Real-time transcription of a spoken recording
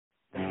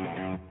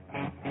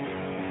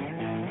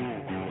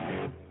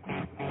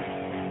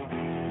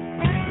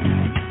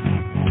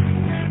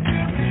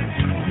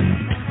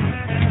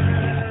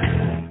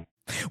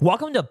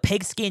Welcome to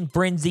Pigskin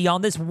Frenzy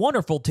on this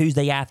wonderful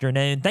Tuesday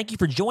afternoon. Thank you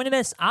for joining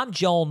us. I'm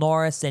Joel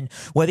Norris, and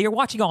whether you're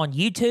watching on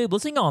YouTube,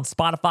 listening on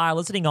Spotify,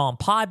 listening on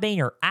Podbean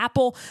or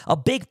Apple, a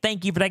big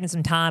thank you for taking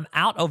some time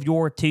out of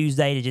your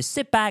Tuesday to just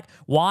sit back,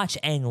 watch,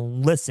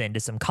 and listen to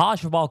some college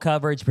football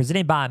coverage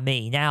presented by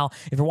me. Now,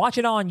 if you're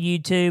watching on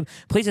YouTube,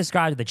 please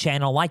subscribe to the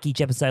channel, like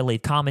each episode,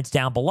 leave comments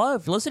down below.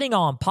 If you're listening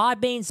on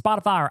Podbean,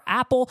 Spotify, or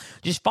Apple,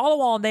 just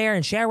follow on there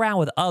and share around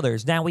with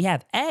others. Now, we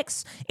have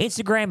X,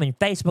 Instagram, and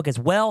Facebook as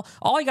well.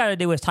 All you got to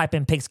do is type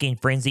in Pigskin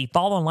Frenzy,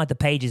 follow and like the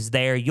pages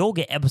there. You'll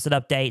get episode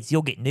updates.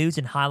 You'll get news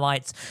and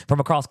highlights from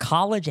across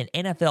college and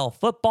NFL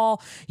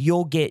football.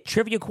 You'll get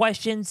trivia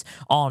questions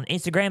on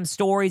Instagram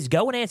stories.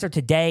 Go and answer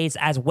today's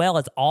as well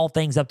as all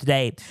things up to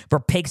date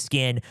for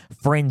Pigskin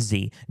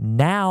Frenzy.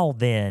 Now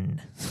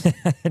then,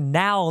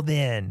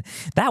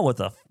 that was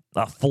a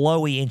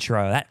flowy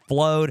intro. That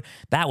flowed.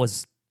 That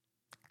was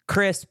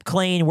crisp,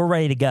 clean, we're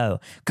ready to go.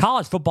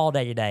 College football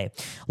day today.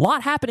 A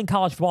lot happened in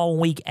college football in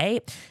week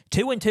 8.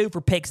 2-2 for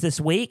picks this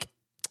week.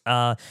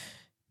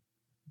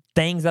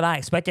 Things that I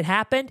expected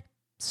happened.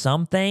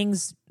 Some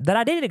things that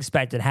I didn't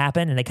expect to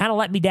happen, and they kind of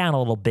let me down a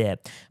little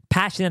bit.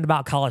 Passionate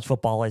about college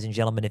football, ladies and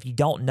gentlemen. If you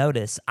don't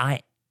notice, I'm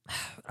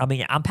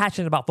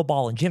passionate about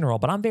football in general,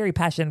 but I'm very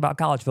passionate about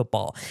college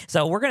football.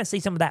 So we're going to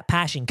see some of that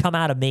passion come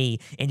out of me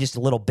in just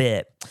a little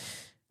bit.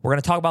 We're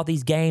going to talk about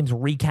these games,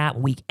 recap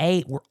week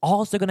 8. We're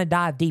also going to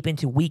dive deep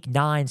into week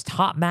 9's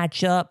top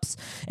matchups,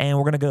 and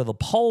we're going to go to the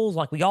polls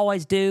like we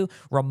always do.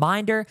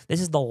 Reminder,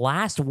 this is the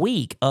last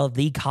week of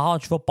the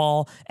college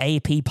football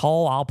AP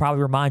poll. I'll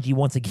probably remind you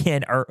once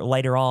again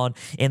later on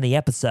in the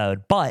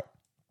episode, but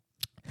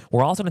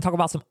we're also going to talk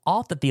about some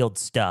off-the-field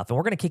stuff, and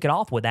we're going to kick it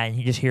off with that and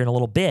you just hear in a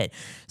little bit.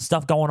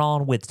 Stuff going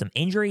on with some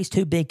injuries,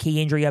 2 big key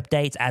injury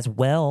updates, as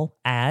well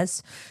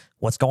as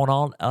what's going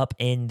on up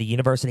in the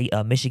University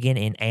of Michigan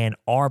in Ann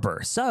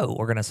Arbor. So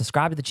we're going to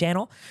subscribe to the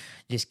channel.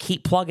 Just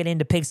keep plugging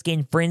into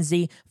Pigskin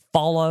Frenzy.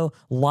 Follow,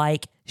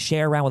 like,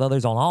 share around with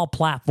others on all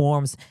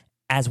platforms,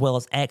 as well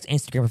as X,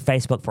 Instagram, and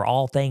Facebook for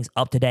all things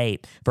up to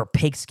date for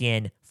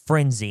Pigskin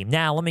Frenzy.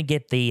 Now, let me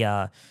get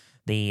the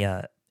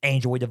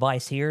Android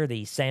device here,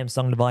 the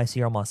Samsung device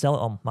here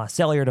on my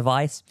cellular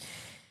device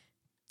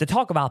to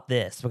talk about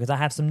this, because I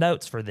have some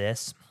notes for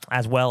this,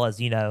 as well as,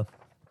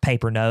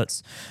 paper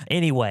notes.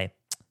 Anyway,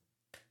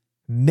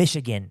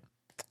 Michigan.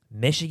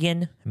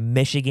 The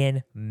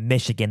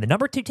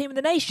number 2 team in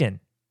the nation.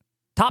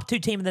 Top 2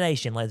 team in the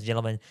nation, ladies and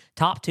gentlemen.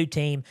 Top 2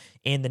 team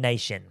in the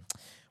nation.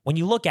 When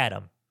you look at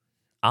them,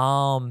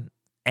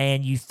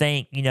 and you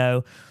think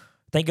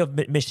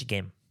of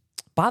Michigan.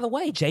 By the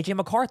way, J.J.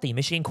 McCarthy,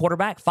 Michigan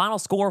quarterback, final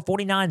score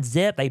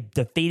 49-zip. They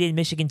defeated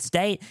Michigan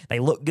State. They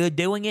look good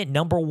doing it.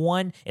 Number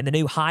 1 in the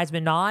new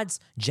Heisman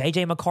odds,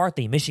 J.J.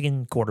 McCarthy,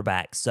 Michigan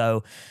quarterback.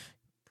 So,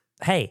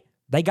 hey,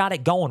 they got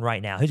it going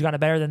right now. Who's got it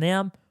better than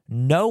them?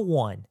 No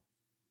one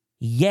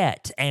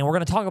yet. And we're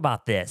going to talk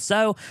about this.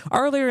 So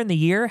earlier in the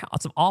year, on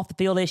some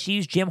off-the-field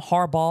issues, Jim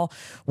Harbaugh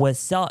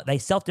they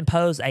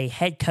self-imposed a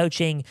head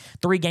coaching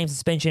 3-game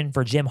suspension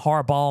for Jim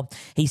Harbaugh.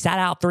 He sat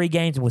out 3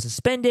 games and was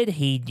suspended.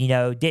 He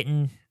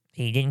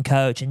didn't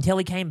coach until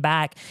he came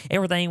back.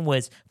 Everything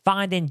was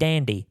fine and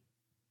dandy.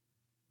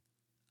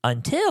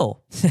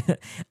 Until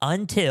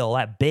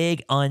that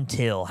big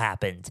until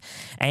happened.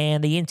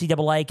 And the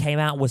NCAA came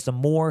out with some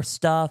more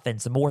stuff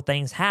and some more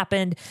things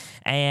happened.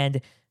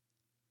 And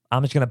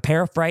I'm just going to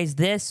paraphrase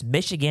this.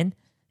 Michigan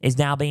is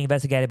now being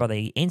investigated by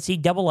the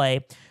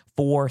NCAA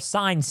for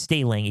sign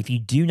stealing. If you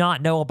do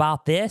not know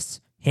about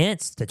this,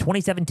 hence the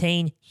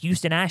 2017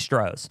 Houston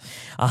Astros.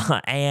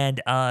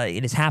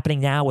 It is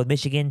happening now with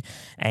Michigan,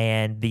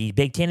 and the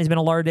Big Ten has been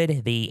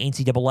alerted. The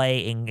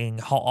NCAA in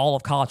all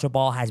of college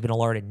football has been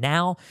alerted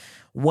now.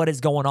 What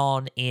is going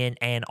on in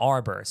Ann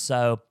Arbor?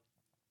 So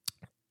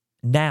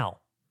now,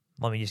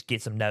 let me just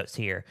get some notes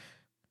here.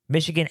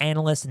 Michigan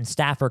analyst and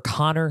staffer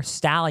Connor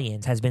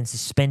Stallions has been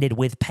suspended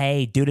with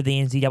pay due to the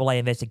NCAA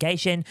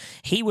investigation.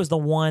 He was the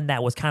one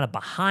that was kind of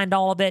behind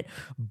all of it,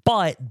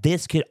 but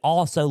this could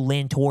also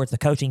lend towards the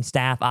coaching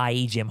staff,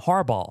 i.e. Jim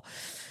Harbaugh.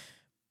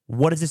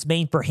 What does this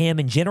mean for him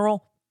in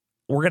general?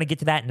 We're going to get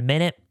to that in a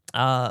minute,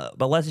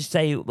 but let's just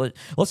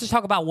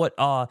talk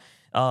about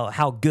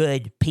how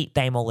good Pete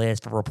Thamel is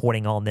for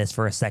reporting on this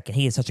for a second.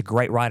 He is such a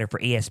great writer for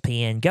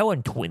ESPN. Go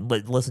and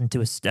listen to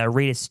his,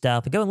 read his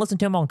stuff, and go and listen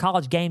to him on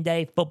College Game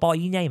Day, football,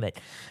 you name it,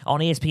 on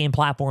ESPN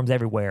platforms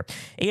everywhere.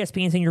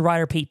 ESPN senior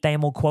writer Pete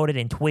Thamel quoted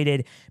and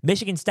tweeted,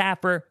 Michigan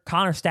staffer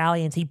Connor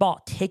Stallions, he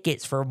bought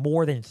tickets for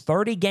more than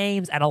 30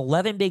 games at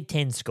 11 Big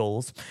Ten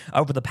schools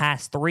over the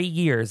past 3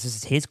 years. This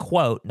is his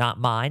quote, not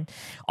mine.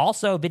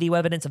 Also, video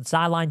evidence of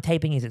sideline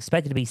taping is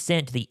expected to be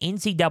sent to the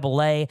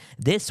NCAA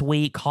this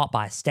week, caught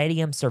by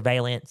stadium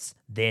surveillance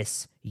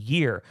this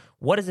year.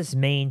 What does this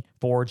mean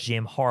for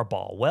Jim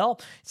Harbaugh? Well,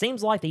 it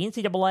seems like the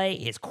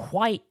NCAA is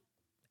quite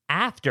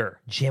after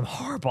Jim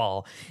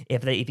Harbaugh,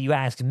 if you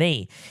ask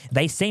me.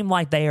 They seem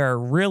like they are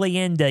really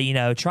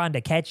into, trying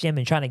to catch him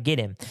and trying to get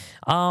him.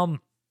 And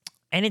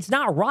it's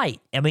not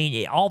right. I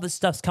mean, all this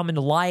stuff's coming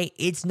to light.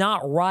 It's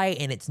not right,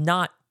 and it's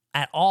not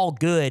at all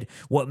good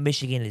what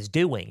Michigan is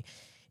doing.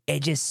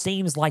 It just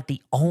seems like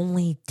the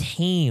only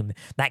team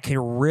that could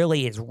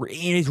really is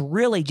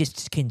really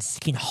just can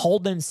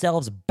hold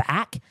themselves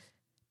back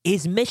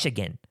is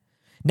Michigan.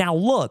 Now,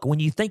 look, when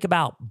you think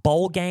about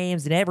bowl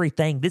games and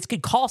everything, this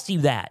could cost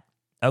you that,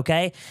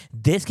 okay?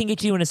 This can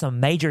get you into some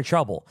major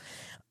trouble.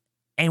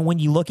 And when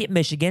you look at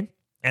Michigan,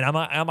 and I'm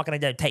not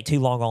going to take too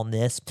long on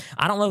this.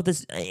 I don't know if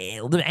this,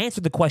 to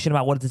answer the question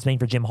about what does this mean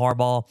for Jim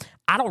Harbaugh,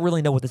 I don't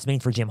really know what this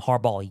means for Jim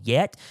Harbaugh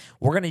yet.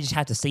 We're going to just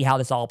have to see how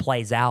this all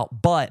plays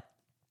out. But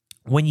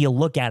when you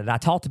look at it, I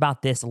talked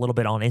about this a little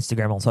bit on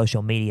Instagram, on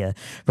social media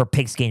for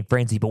Pigskin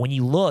Frenzy, but when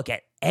you look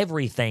at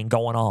everything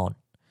going on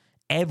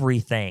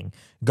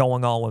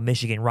with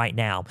Michigan right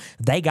now,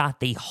 they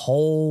got the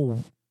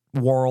whole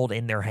world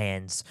in their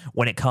hands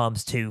when it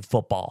comes to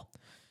football.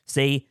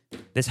 See,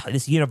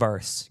 this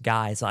universe,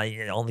 guys,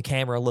 on the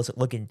camera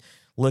looking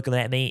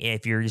at me.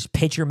 If you're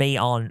listening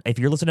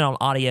on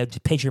audio,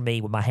 just picture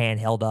me with my hand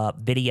held up.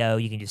 Video,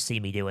 you can just see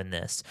me doing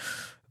this.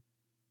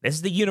 This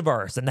is the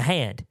universe in the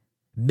hand.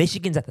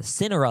 Michigan's at the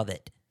center of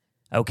it,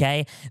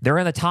 okay? They're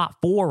in the top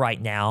 4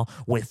 right now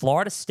with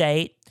Florida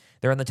State.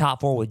 They're in the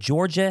top 4 with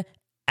Georgia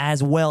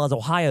as well as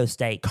Ohio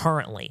State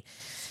currently.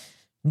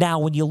 Now,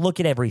 when you look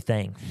at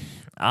everything,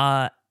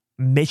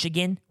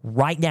 Michigan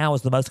right now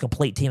is the most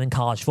complete team in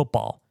college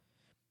football.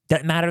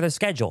 Doesn't matter their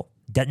schedule.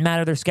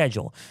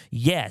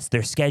 Yes,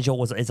 their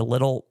schedule is a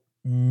little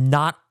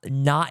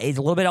is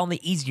a little bit on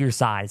the easier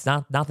side. It's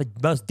not the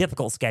most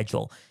difficult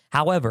schedule.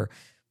 However,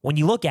 when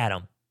you look at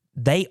them,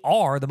 they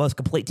are the most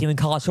complete team in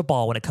college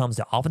football when it comes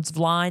to offensive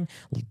line,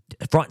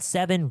 front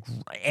seven,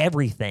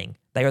 everything.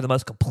 They are the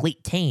most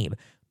complete team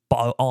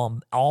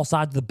on all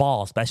sides of the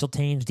ball, special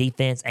teams,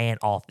 defense, and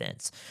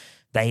offense.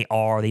 They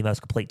are the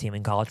most complete team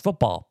in college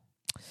football.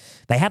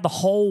 They have the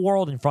whole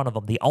world in front of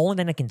them. The only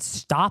thing that can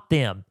stop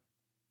them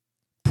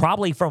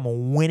probably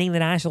from winning the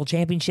national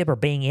championship or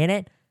being in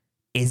it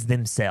is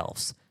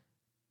themselves.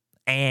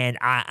 And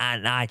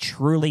I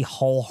truly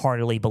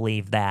wholeheartedly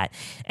believe that.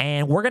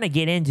 And we're going to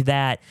get into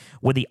that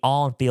with the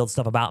on-field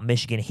stuff about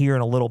Michigan here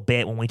in a little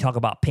bit when we talk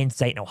about Penn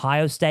State and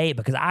Ohio State,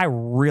 because I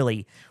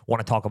really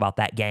want to talk about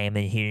that game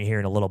here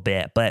in a little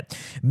bit. But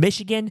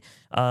Michigan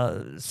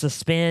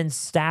suspends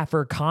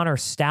staffer Connor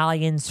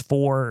Stallions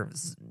for,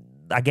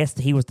 I guess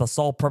he was the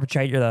sole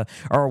perpetrator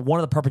or one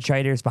of the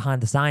perpetrators behind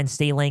the sign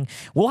stealing.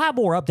 We'll have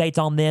more updates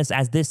on this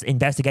as this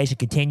investigation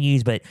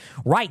continues, but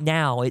right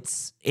now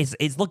it's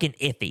looking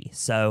iffy.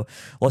 So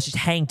let's just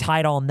hang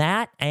tight on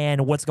that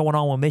and what's going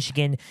on with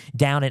Michigan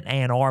down in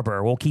Ann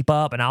Arbor. We'll keep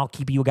up and I'll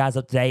keep you guys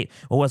up to date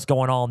with what's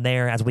going on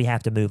there as we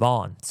have to move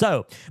on.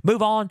 So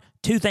move on.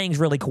 2 things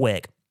really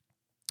quick.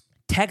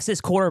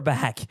 Texas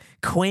quarterback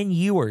Quinn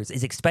Ewers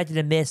is expected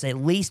to miss at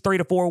least 3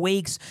 to 4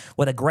 weeks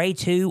with a grade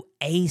 2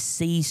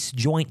 AC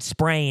joint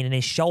sprain in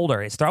his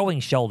shoulder, his throwing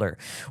shoulder.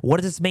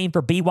 What does this mean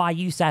for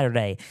BYU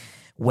Saturday?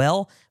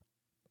 Well,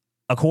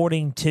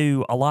 according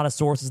to a lot of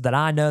sources that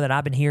I know that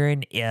I've been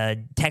hearing,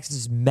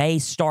 Texas may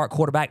start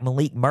quarterback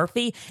Malik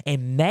Murphy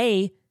and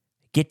may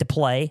get to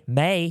play,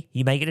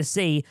 you may get to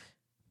see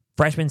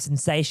freshman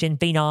sensation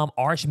phenom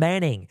Arch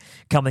Manning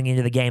coming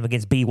into the game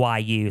against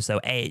BYU. So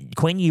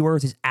Quinn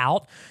Ewers is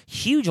out.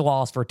 Huge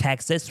loss for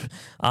Texas.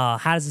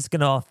 How is this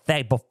going to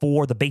affect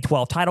before the Big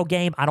 12 title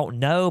game? I don't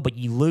know, but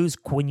you lose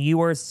Quinn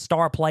Ewers,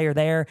 star player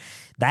there.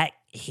 That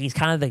he's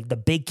kind of the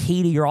big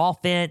key to your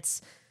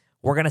offense.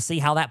 We're going to see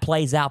how that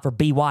plays out for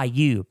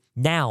BYU.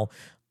 Now,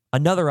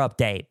 another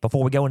update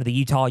before we go into the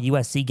Utah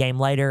USC game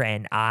later,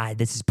 and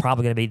this is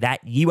probably going to be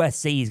that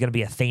USC is going to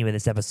be a theme of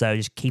this episode.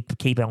 Just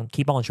keep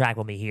on track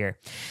with me here.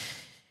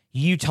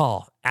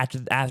 Utah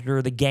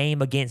after the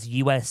game against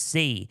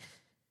USC,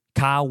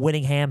 Kyle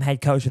Whittingham, head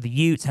coach of the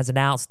Utes, has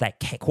announced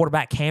that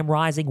quarterback Cam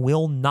Rising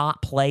will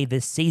not play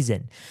this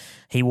season.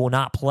 He will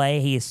not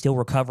play. He is still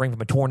recovering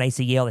from a torn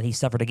ACL that he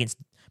suffered against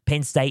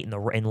Penn State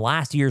in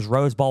last year's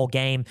Rose Bowl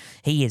game.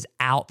 He is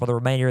out for the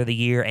remainder of the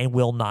year and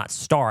will not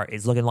start.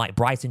 It's looking like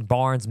Bryson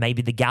Barnes may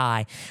be the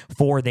guy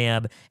for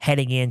them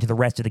heading into the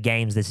rest of the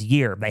games this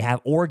year. They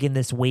have Oregon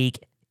this week.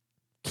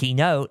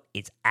 Keynote,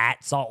 it's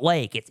at Salt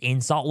Lake. It's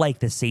in Salt Lake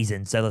this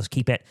season, so let's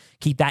keep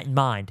that in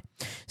mind.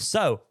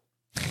 So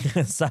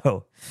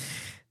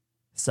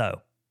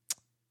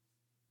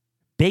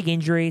big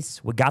injuries.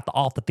 We got the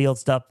off the field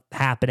stuff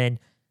happening.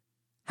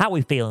 How are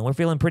we feeling? We're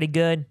feeling pretty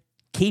good.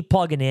 Keep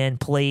plugging in,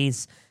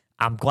 please.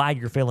 I'm glad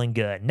you're feeling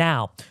good.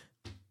 Now,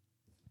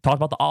 talked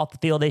about the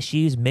off-the-field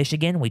issues.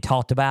 Michigan, we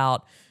talked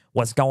about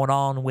what's going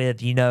on with,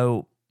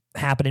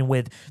 happening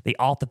with the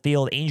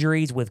off-the-field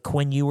injuries with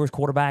Quinn Ewers,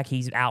 quarterback.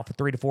 He's out for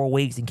 3 to 4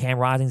 weeks, and Cam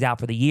Rising's out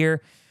for the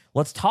year.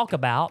 Let's talk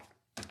about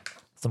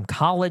some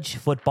college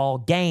football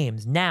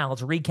games. Now,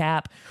 let's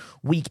recap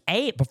Week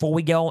 8 before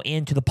we go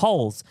into the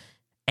polls,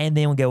 and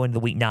then we'll go into the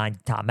Week 9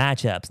 top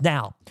matchups.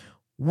 Now,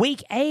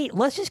 Week 8,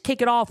 let's just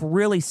kick it off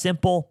really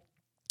simple.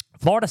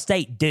 Florida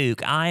State,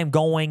 Duke. I am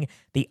going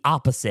the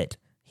opposite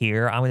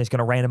here. I'm just going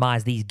to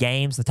randomize these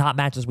games. The top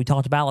matches we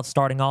talked about, let's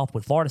starting off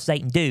with Florida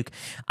State and Duke.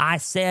 I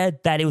said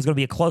that it was going to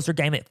be a closer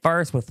game at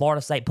first with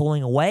Florida State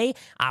pulling away.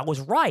 I was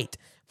right.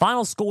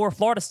 Final score,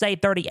 Florida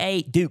State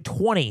 38, Duke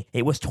 20.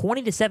 It was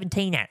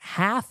 20-17 at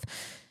half.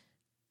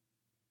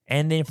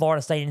 And then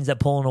Florida State ends up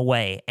pulling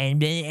away. And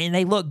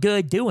they look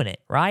good doing it,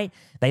 right?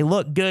 They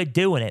look good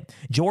doing it.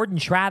 Jordan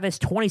Travis,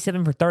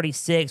 27 for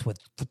 36 with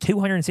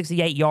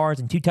 268 yards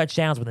and 2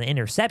 touchdowns with an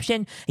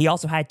interception. He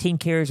also had 10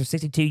 carries for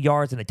 62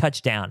 yards and a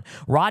touchdown.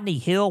 Rodney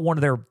Hill, one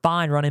of their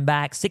fine running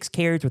backs, 6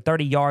 carries with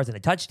 30 yards and a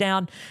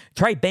touchdown.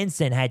 Trey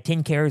Benson had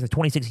 10 carries with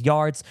 26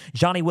 yards.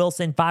 Johnny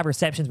Wilson, 5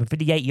 receptions with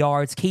 58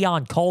 yards.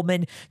 Keon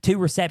Coleman, 2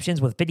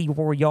 receptions with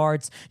 54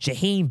 yards.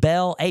 Shaheem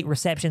Bell, 8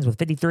 receptions with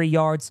 53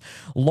 yards.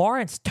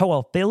 Lawrence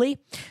Toafili,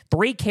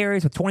 3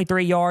 carries with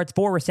 23 yards,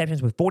 4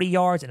 receptions with 40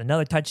 yards, and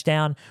another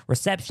touchdown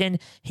reception.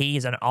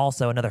 He's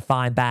also another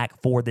fine back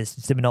for this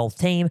Seminoles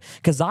team.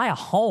 Keziah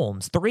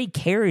Holmes, 3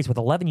 carries with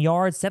 11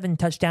 yards,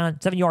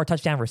 7-yard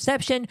touchdown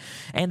reception.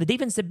 And the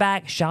defensive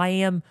back,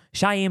 Shyam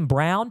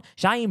Brown.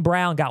 Shyam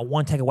Brown got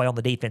 1 takeaway on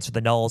the defense for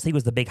the Noles. He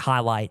was the big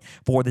highlight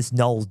for this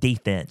Noles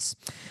defense.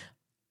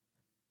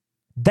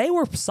 They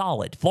were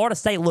solid. Florida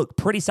State looked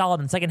pretty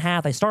solid in the second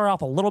half. They started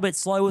off a little bit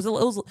slow.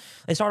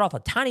 They started off a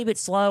tiny bit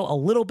slow, a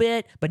little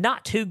bit, but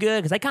not too good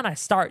because they kind of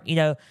start,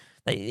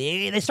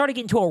 they started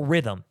getting to a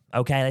rhythm,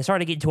 okay? They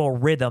started getting to a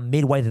rhythm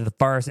midway through the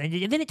first, and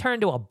then it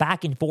turned into a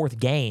back-and-forth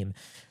game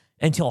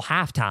until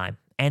halftime.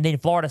 And then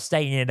Florida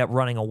State ended up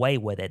running away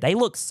with it. They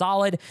look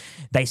solid.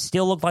 They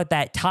still look like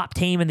that top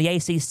team in the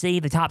ACC,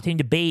 the top team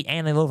to beat,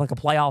 and they look like a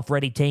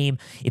playoff-ready team,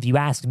 if you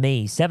ask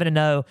me.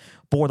 7-0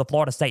 for the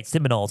Florida State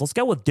Seminoles. Let's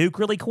go with Duke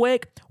really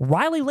quick.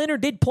 Riley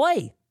Leonard did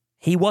play.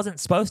 He wasn't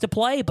supposed to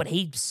play, but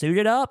he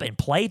suited up and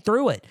played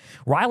through it.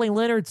 Riley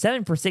Leonard,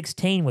 7 for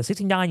 16 with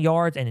 69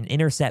 yards and an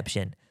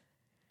interception.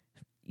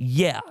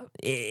 Yeah,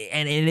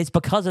 and it's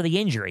because of the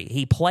injury.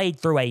 He played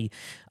through a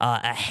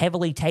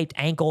heavily taped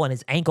ankle, and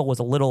his ankle was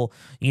a little,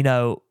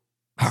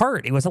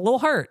 hurt. It was a little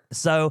hurt.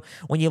 So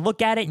when you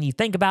look at it and you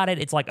think about it,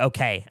 it's like,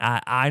 okay,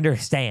 I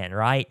understand,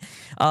 right?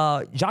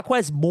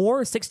 Jaquez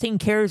Moore, 16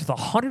 carries with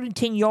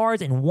 110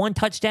 yards and 1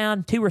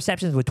 touchdown, 2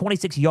 receptions with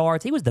 26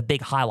 yards. He was the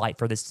big highlight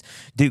for this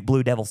Duke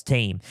Blue Devils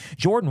team.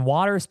 Jordan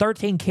Waters,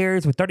 13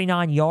 carries with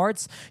 39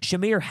 yards.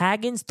 Shamir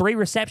Haggins, 3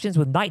 receptions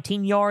with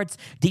 19 yards.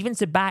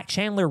 Defensive back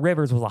Chandler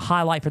Rivers was a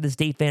highlight for this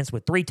defense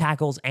with 3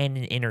 tackles and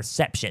an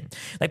interception.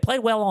 They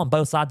played well on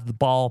both sides of the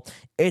ball.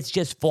 It's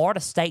just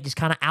Florida State just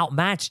kind of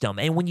outmatched them.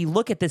 And when you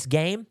look at this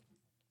game,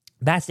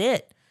 that's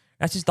it.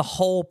 That's just the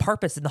whole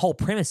purpose and the whole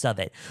premise of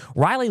it.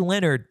 Riley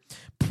Leonard,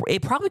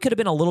 it probably could have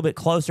been a little bit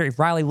closer if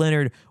Riley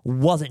Leonard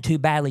wasn't too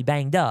badly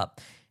banged up.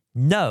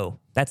 No,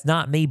 that's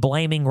not me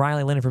blaming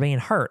Riley Leonard for being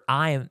hurt.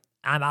 I'm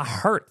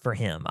hurt for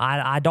him.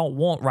 I don't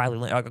want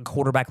a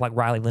quarterback like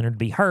Riley Leonard to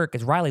be hurt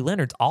because Riley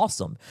Leonard's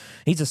awesome.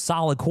 He's a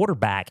solid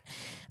quarterback.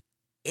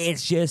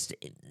 It's just,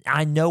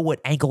 I know what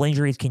ankle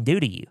injuries can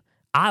do to you.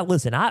 I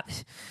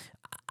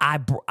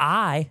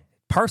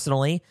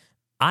personally,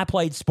 I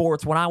played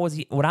sports when I was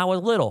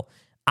little.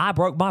 I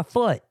broke my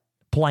foot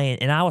playing,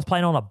 and I was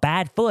playing on a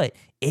bad foot.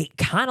 It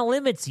kind of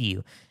limits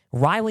you.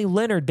 Riley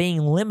Leonard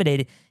being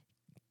limited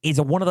is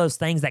one of those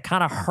things that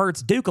kind of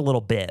hurts Duke a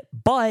little bit.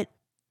 But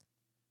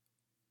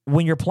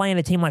when you're playing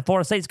a team like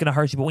Florida State, it's going to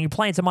hurt you. But when you're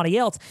playing somebody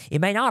else,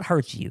 it may not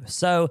hurt you.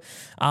 So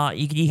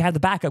you have the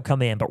backup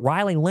come in. But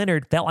Riley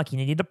Leonard felt like he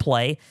needed to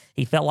play.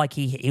 He felt like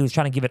he was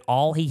trying to give it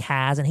all he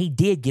has, and he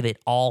did give it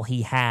all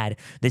he had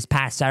this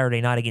past Saturday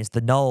night against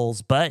the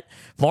Noles. But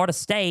Florida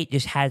State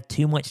just had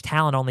too much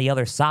talent on the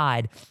other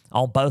side,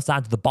 on both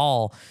sides of the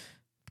ball,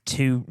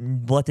 to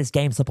let this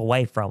game slip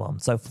away from them.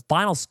 So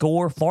final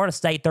score, Florida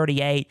State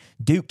 38,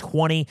 Duke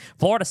 20.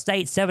 Florida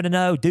State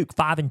 7-0, Duke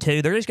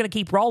 5-2. They're just going to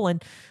keep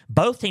rolling.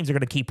 Both teams are going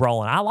to keep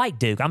rolling. I like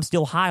Duke. I'm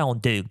still high on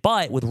Duke.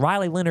 But with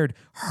Riley Leonard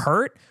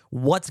hurt,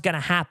 what's going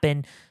to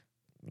happen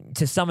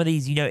to some of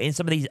these, in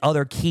some of these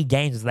other key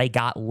games they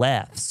got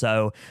left?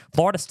 So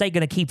Florida State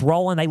going to keep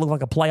rolling. They look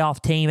like a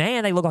playoff team,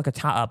 and they look like a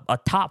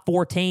top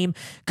 4 team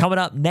coming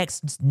up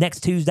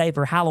next Tuesday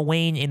for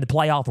Halloween in the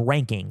playoff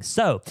rankings.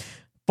 So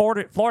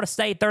Florida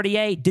State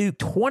 38, Duke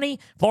 20.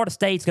 Florida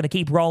State's going to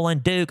keep rolling.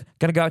 Duke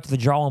going to go to the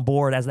drawing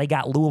board as they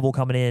got Louisville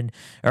coming in,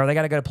 or they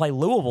got to go to play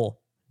Louisville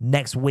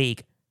next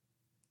week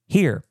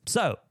here.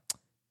 So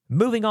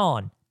moving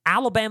on,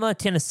 Alabama,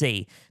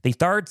 Tennessee, the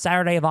 3rd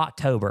Saturday of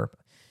October.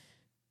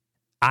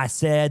 I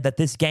said that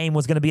this game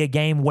was going to be a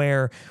game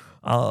where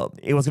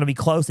it was going to be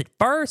close at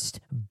first.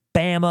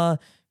 Bama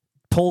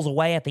pulls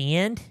away at the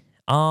end.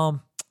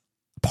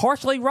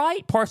 Partially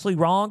right, partially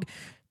wrong.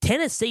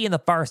 Tennessee in the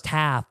first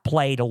half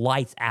played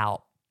lights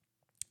out.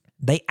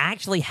 They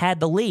actually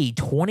had the lead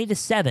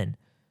 20-7.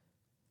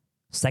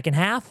 Second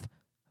half,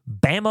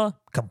 Bama,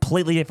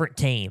 completely different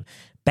team.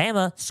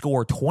 Bama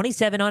scored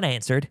 27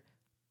 unanswered,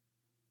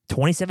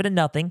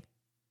 27-0.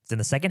 It's in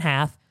the second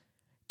half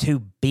to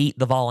beat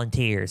the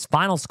Volunteers.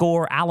 Final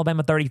score,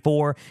 Alabama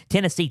 34,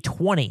 Tennessee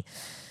 20.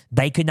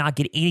 They could not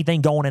get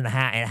anything going in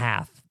at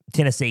half.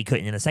 Tennessee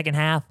couldn't. In the second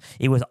half,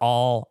 it was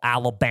all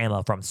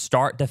Alabama from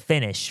start to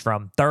finish,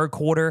 from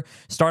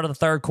start of the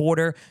third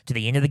quarter to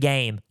the end of the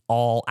game,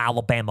 all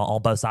Alabama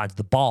on both sides of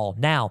the ball.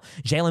 Now,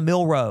 Jalen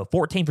Milroe,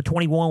 14 for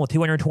 21 with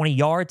 220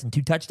 yards and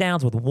 2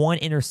 touchdowns with 1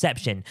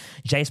 interception.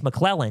 Jace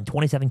McClellan,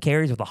 27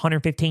 carries with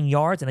 115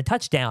 yards and a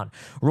touchdown.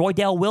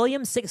 Roydell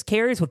Williams, 6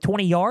 carries with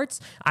 20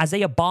 yards.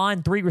 Isaiah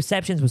Bond, 3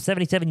 receptions with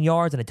 77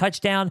 yards and a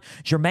touchdown.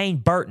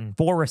 Jermaine Burton,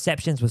 4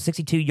 receptions with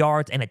 62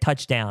 yards and a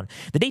touchdown.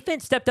 The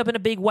defense stepped up in a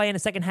big way in the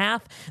second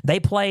half.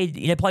 They played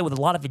with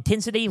a lot of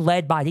intensity,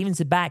 led by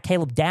defensive back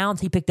Caleb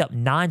Downs. He picked up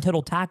 9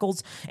 total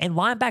tackles, and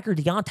linebacker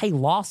Deontay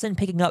Lawson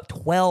picking up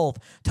 12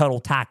 total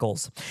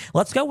tackles.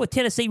 Let's go with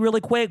Tennessee really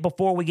quick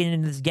before we get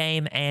into this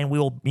game, and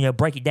we'll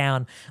break it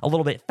down a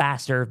little bit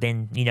faster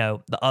than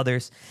the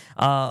others.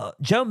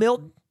 Joe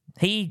Milton,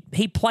 he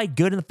played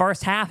good in the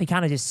first half. He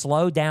kind of just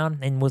slowed down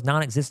and was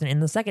non-existent in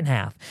the second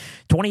half.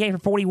 28 for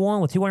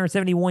 41 with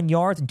 271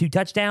 yards and 2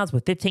 touchdowns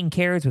with 15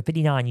 carries with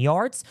 59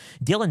 yards.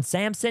 Dylan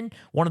Sampson,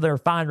 one of their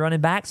fine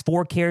running backs,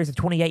 4 carries with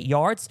 28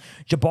 yards.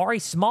 Jabari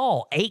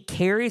Small, 8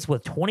 carries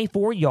with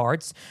 24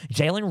 yards.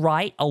 Jalen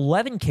Wright,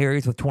 11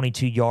 carries with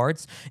 22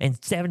 yards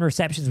and 7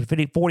 receptions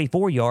with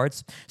 44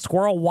 yards.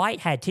 Squirrel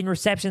White had 10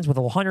 receptions with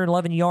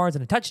 111 yards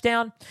and a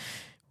touchdown.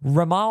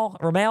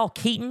 Ramal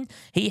Keaton,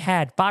 he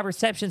had 5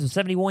 receptions with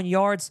 71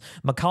 yards.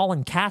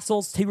 McCollin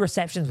Castles, 2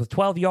 receptions with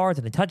 12 yards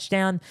and a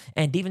touchdown.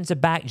 And defensive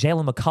back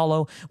Jalen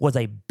McCullough was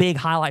a big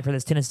highlight for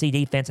this Tennessee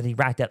defense, and he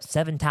racked up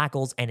 7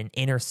 tackles and an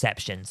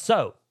interception.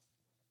 So,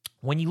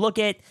 when you look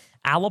at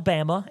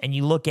Alabama and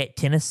you look at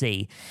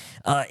Tennessee,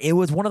 it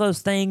was one of those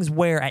things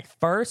where at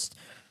first,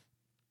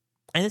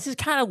 and this is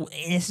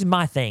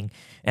my thing,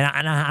 and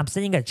I'm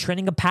seeing a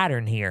trending a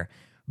pattern here.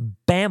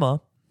 Bama,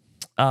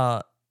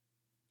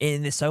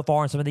 so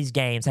far in some of these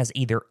games, has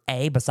either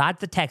A, besides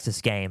the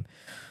Texas game,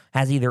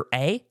 has either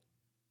A,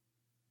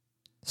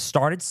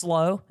 started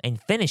slow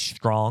and finished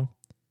strong,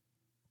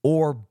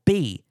 or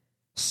B,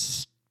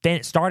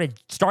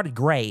 started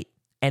great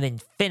and then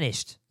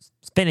finished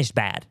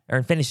bad,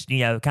 or finished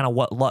kind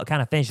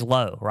of finished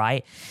low,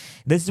 right?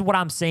 This is what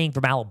I'm seeing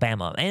from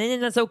Alabama,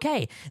 and that's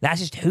okay. That's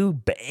just who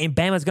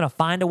Bama's going to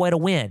find a way to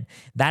win.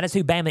 That is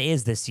who Bama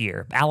is this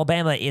year.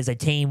 Alabama is a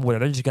team where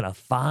they're just going to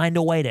find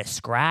a way to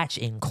scratch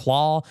and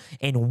claw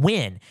and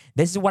win.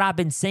 This is what I've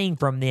been seeing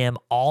from them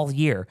all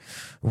year.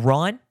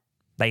 Run.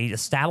 They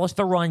established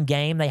the run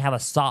game. They have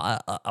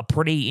a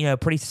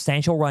pretty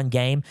substantial run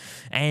game,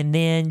 and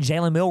then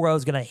Jalen Milroe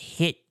is going to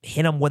hit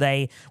them with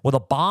a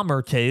bomb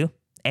or two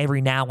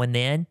every now and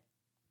then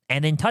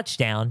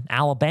touchdown,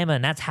 Alabama,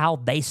 and that's how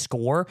they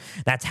score.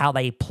 That's how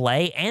they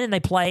play, and then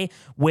they play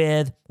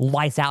with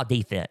lights-out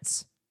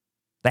defense.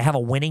 They have a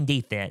winning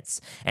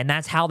defense, and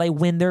that's how they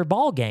win their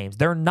ball games.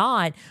 They're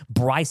not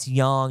Bryce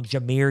Young,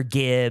 Jahmyr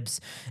Gibbs,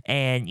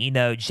 and,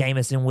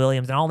 Jamison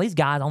Williams and all these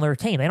guys on their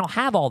team. They don't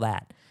have all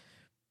that.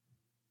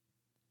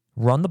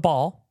 Run the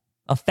ball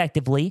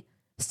effectively,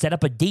 set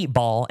up a deep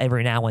ball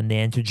every now and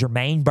then to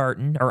Jermaine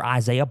Burton or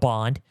Isaiah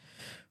Bond,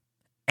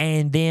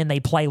 and then they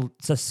play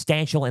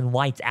substantial and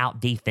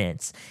lights-out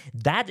defense.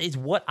 That is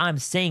what I'm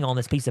seeing on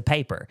this piece of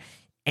paper,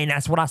 and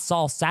that's what I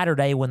saw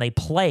Saturday when they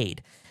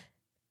played.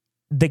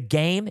 The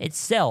game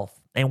itself,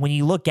 and when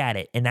you look at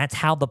it, and that's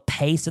how the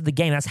pace of the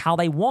game, that's how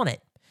they won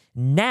it.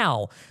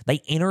 Now,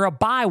 they enter a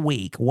bye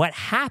week. What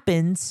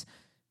happens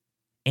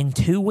in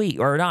 2 weeks,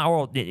 or not,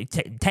 or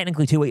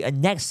technically 2 weeks,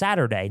 next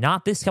Saturday,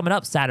 not this coming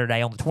up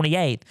Saturday on the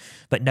 28th,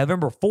 but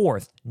November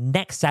 4th,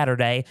 next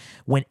Saturday,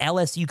 when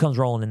LSU comes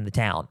rolling into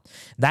town.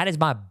 That is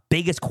my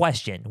biggest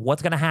question.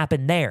 What's going to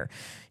happen there?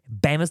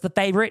 Bama's the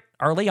favorite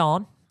early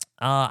on.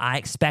 I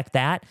expect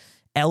that.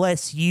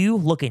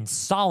 LSU looking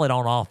solid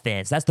on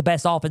offense. That's the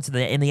best offense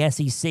in the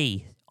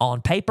SEC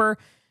on paper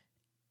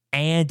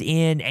and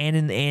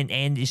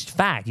in just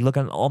fact. You look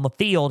on the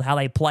field how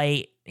they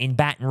play in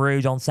Baton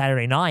Rouge on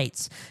Saturday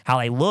nights, how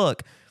they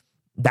look.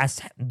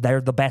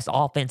 They're the best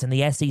offense in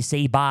the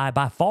SEC by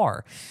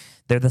far.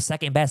 They're the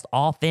second best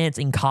offense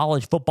in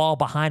college football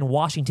behind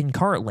Washington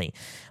currently.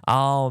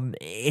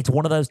 It's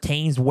one of those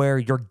teams where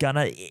you're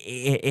gonna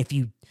if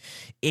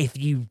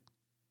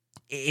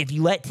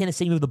you let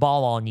Tennessee move the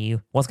ball on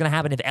you, what's going to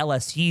happen if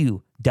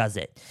LSU does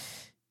it?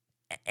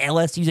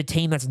 LSU's a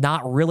team that's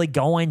not really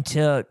going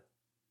to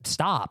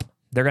stop.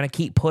 They're going to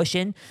keep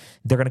pushing.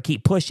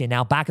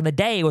 Now, back in the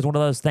day, it was one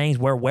of those things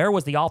where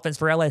was the offense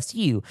for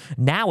LSU?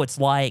 Now it's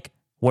like,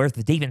 where's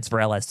the defense for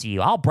LSU?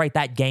 I'll break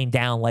that game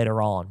down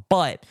later on.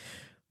 But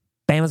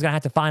Bama's going to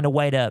have to find a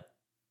way to,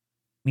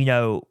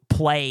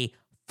 play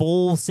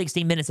full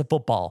 60 minutes of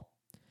football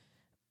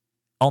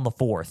on the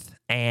 4th.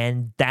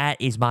 And that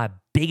is my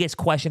biggest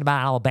question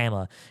about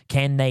Alabama.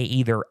 Can they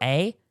either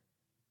A,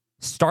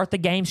 start the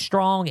game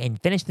strong and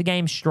finish the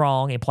game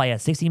strong and play a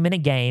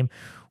 60-minute game,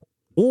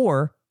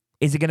 or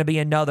is it going to be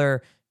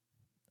another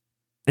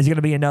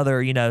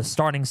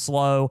starting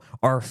slow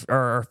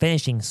or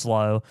finishing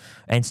slow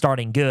and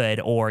starting good,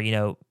 or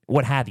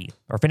what have you,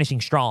 or finishing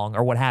strong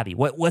or what have you?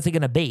 What's it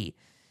going to be?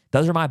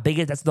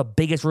 That's the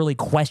biggest really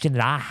question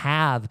that I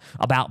have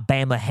about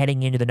Bama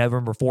heading into the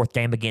November 4th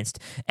game against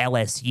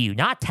LSU.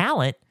 Not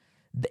talent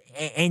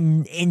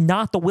and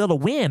not the will to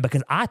win,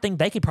 because I think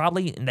they could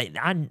probably,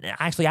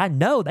 I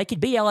know they could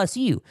beat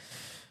LSU.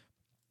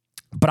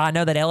 But I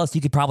know that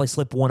LSU could probably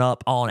slip one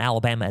up on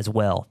Alabama as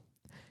well.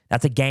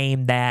 That's a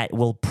game that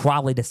will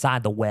probably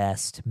decide the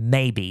West,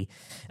 maybe,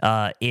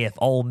 if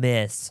Ole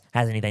Miss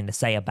has anything to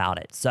say about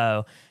it.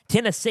 So,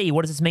 Tennessee,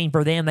 what does this mean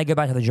for them? They go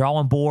back to the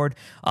drawing board.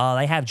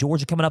 They have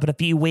Georgia coming up in a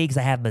few weeks.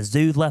 They have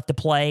Mizzou left to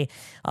play.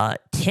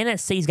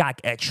 Tennessee's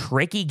got a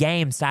tricky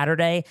game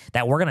Saturday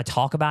that we're going to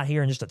talk about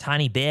here in just a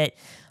tiny bit.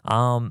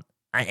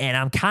 And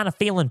I'm kind of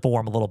feeling for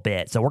them a little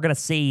bit. So we're going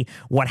to see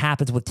what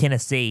happens with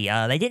Tennessee.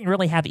 They didn't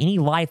really have any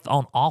life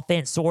on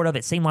offense, sort of.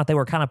 It seemed like they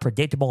were kind of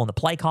predictable in the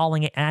play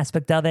calling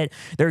aspect of it.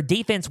 Their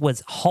defense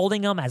was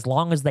holding them as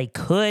long as they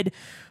could,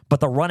 but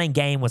the running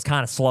game was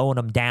kind of slowing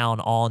them down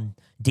on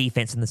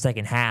defense in the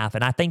second half.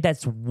 And I think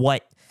that's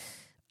what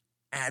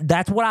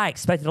I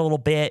expected a little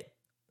bit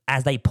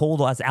as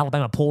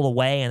Alabama pulled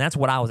away, and that's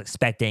what I was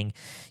expecting,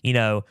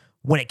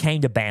 when it came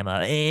to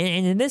Bama.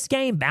 And in this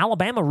game,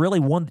 Alabama really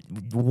won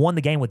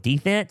the game with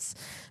defense.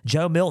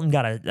 Joe Milton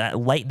got a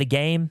late in the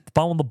game,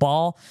 fumbled the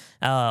ball,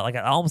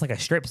 almost like a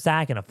strip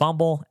sack and a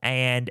fumble,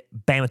 and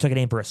Bama took it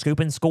in for a scoop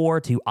and score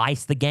to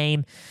ice the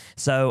game.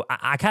 So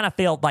I kind of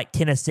felt like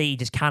Tennessee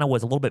just kind of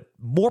was a little bit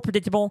more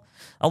predictable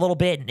a little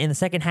bit in the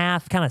second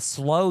half, kind of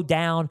slowed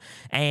down,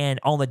 and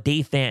on the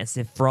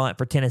defensive front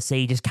for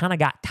Tennessee just kind of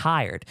got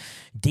tired.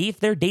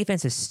 Their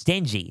defense is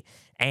stingy.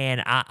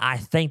 And I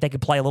think they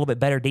could play a little bit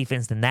better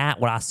defense than that,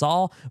 what I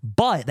saw.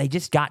 But they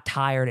just got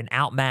tired and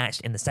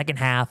outmatched in the second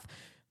half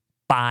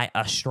by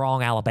a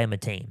strong Alabama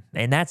team.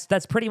 And that's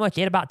pretty much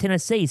it about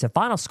Tennessee. So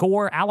final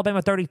score,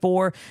 Alabama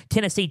 34,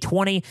 Tennessee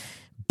 20.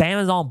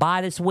 Bama's on bye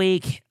this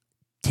week.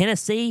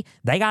 Tennessee,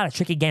 they got a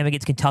tricky game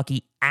against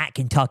Kentucky at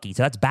Kentucky.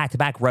 So that's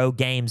back-to-back road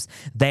games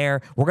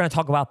there. We're going to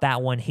talk about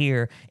that one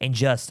here in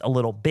just a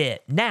little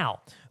bit. Now,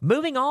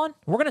 moving on,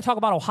 we're going to talk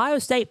about Ohio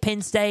State,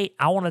 Penn State.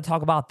 I want to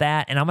talk about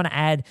that, and I'm going to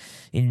add,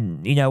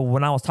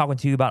 when I was talking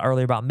to you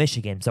earlier about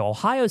Michigan. So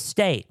Ohio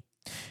State,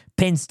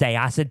 Penn State.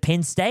 I said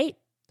Penn State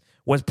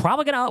was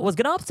probably gonna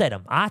upset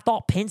them. I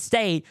thought Penn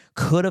State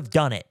could have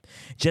done it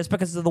just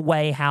because of the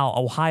way how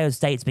Ohio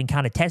State's been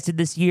kind of tested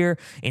this year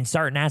in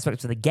certain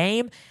aspects of the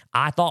game.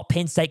 I thought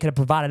Penn State could have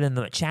provided them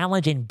a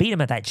challenge and beat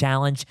them at that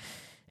challenge,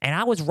 and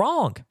I was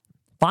wrong.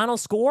 Final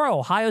score,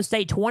 Ohio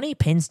State 20,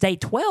 Penn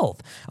State 12.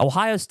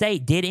 Ohio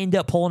State did end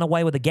up pulling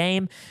away with the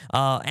game,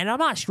 and I'm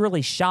not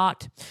really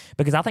shocked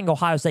because I think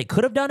Ohio State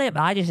could have done it,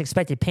 but I just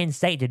expected Penn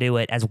State to do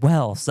it as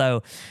well.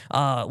 So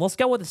let's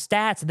go with the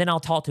stats, and then I'll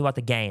talk to you about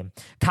the game.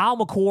 Kyle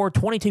McCord,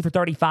 22 for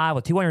 35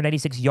 with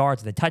 286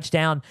 yards and a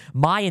touchdown.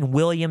 Mayan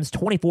Williams,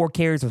 24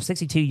 carries with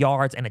 62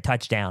 yards and a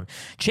touchdown.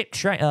 Chip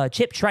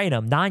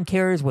Trayanum, 9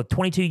 carries with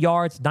 22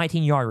 yards,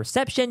 19-yard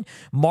reception.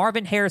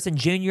 Marvin Harrison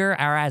Jr.,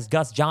 or as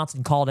Gus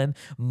Johnson called him,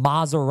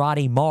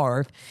 Maserati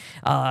Marv,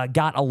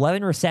 got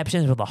 11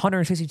 receptions with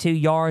 162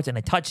 yards and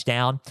a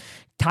touchdown.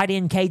 Tight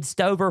end Cade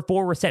Stover,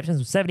 4 receptions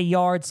with 70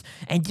 yards.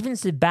 And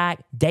defensive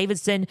back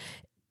Davidson,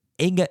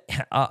 Ego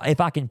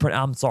Benson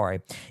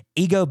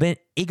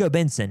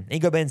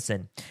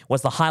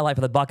was the highlight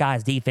for the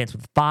Buckeyes defense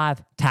with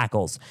 5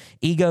 tackles.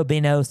 Ego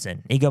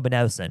Benosin.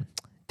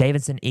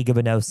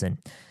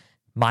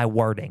 My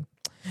wording.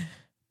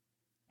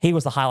 He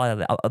was the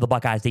highlight of the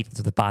Buckeyes defense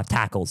with the 5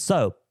 tackles.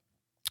 So,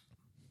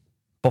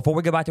 before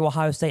we go back to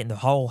Ohio State and the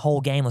whole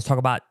game, let's talk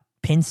about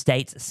Penn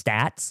State's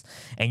stats.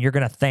 And you're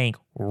going to think,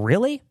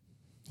 really?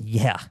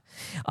 Yeah.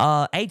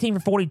 18 for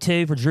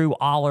 42 for Drew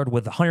Allard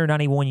with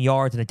 191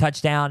 yards and a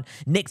touchdown.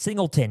 Nick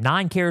Singleton,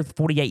 9 carries with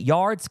 48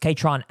 yards.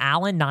 Katron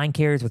Allen, 9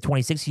 carries with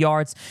 26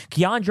 yards.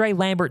 Keandre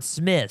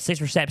Lambert-Smith, 6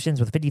 receptions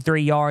with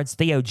 53 yards.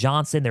 Theo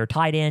Johnson, their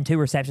tight end, 2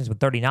 receptions with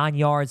 39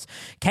 yards.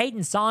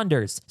 Caden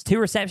Saunders, 2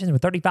 receptions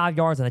with 35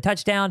 yards and a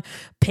touchdown.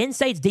 Penn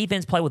State's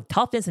defense played with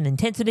toughness and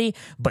intensity,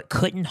 but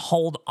couldn't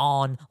hold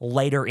on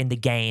later in the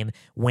game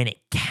when it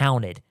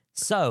counted.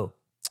 So,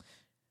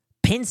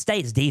 Penn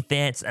State's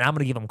defense, and I'm going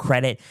to give them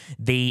credit,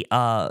 the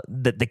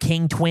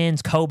King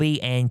twins, Kobe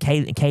and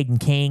Caden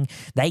King,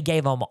 they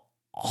gave them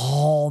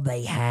all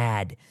they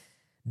had.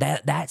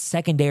 That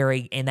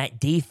secondary and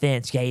that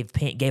defense gave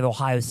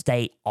Ohio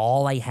State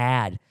all they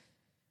had.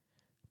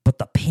 But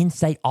the Penn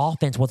State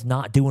offense was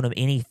not doing them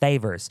any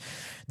favors.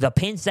 The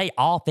Penn State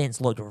offense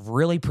looked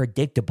really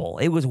predictable.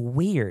 It was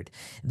weird.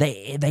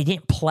 They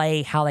didn't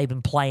play how they've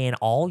been playing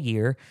all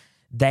year.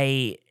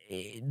 They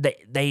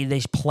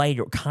just played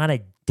kind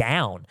of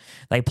down.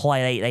 They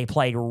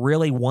played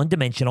really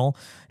one-dimensional,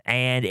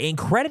 and in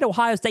credit to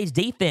Ohio State's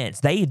defense,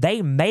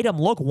 they made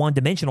them look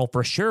one-dimensional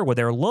for sure with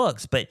their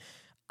looks, but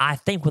I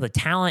think with the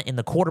talent and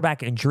the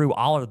quarterback and Drew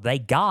Allard they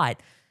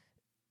got,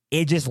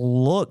 it just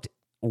looked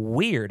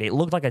weird. It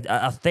looked like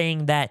a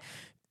thing that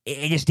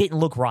it just didn't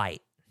look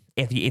right.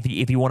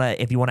 If you want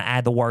to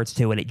add the words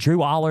to it,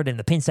 Drew Allard and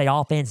the Penn State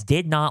offense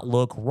did not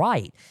look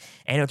right,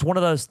 and it's one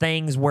of those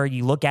things where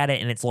you look at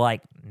it and it's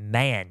like,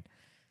 man,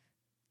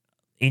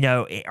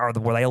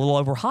 were they a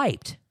little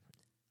overhyped?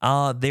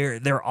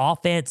 Their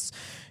offense,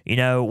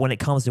 when it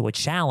comes to a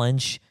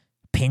challenge,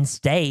 Penn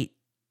State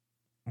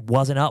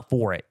wasn't up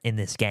for it in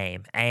this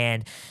game.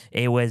 And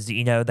it was,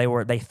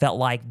 they felt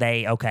like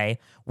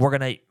we're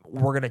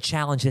gonna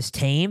challenge this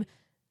team.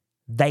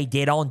 They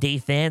did on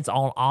defense.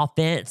 On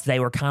offense, they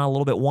were kind of a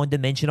little bit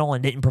one-dimensional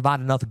and didn't provide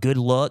enough good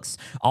looks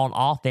on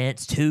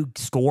offense to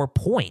score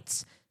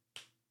points.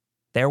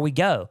 There we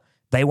go.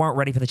 They weren't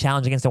ready for the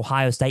challenge against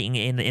Ohio State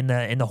in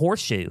the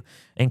horseshoe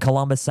in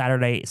Columbus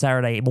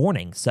Saturday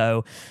morning.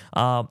 So,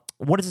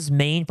 what does this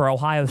mean for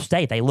Ohio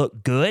State? They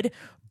look good,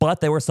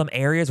 but there were some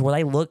areas where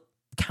they looked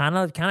kind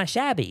of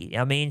shabby.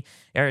 I mean,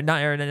 they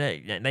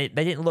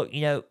didn't look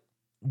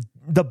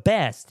the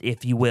best,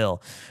 if you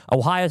will.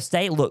 Ohio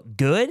State looked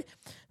good.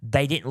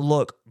 They didn't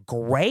look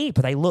great,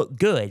 but they looked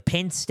good.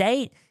 Penn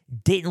State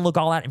didn't look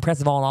all that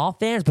impressive on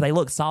offense, but they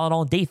looked solid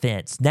on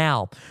defense.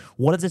 Now,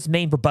 what does this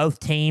mean for both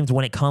teams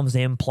when it comes to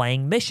them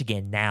playing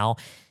Michigan? Now,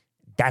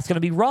 that's going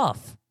to be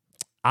rough.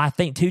 I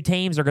think two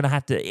teams are going to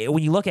have to,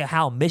 when you look at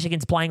how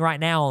Michigan's playing right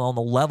now on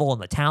the level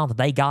and the talent that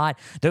they got,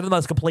 they're the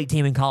most complete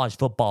team in college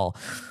football.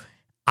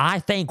 I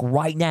think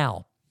right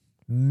now,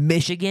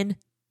 Michigan,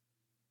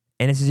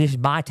 and this is just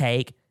my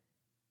take,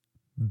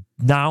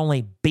 not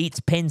only beats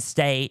Penn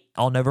State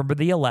on November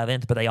the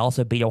 11th, but they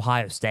also beat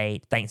Ohio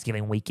State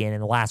Thanksgiving weekend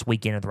and the last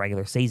weekend of the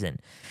regular season.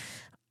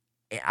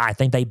 I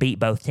think they beat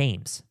both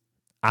teams.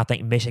 I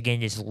think Michigan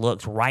just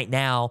looks right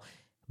now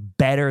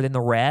better than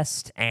the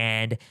rest,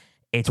 and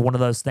it's one of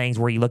those things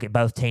where you look at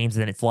both teams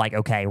and it's like,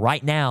 okay,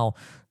 right now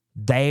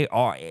they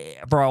are,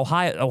 for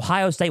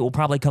Ohio State will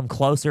probably come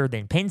closer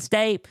than Penn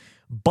State,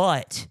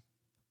 but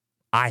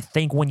I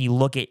think when you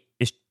look at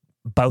just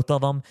both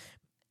of them,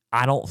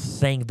 I don't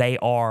think they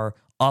are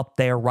up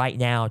there right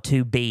now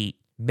to beat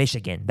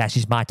Michigan. That's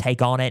just my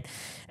take on it.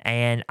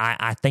 And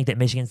I think that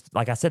Michigan's,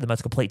 like I said, the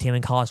most complete team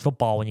in college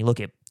football. When you look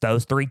at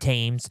those three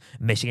teams,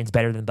 Michigan's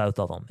better than both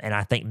of them. And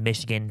I think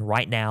Michigan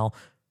right now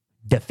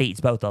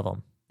defeats both of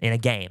them in a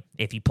game.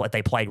 If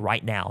they played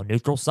right now,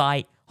 neutral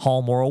site,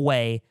 home or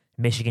away,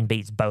 Michigan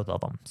beats both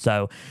of them.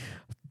 So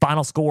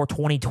final score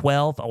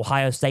 2012,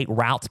 Ohio State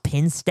routs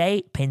Penn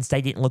State. Penn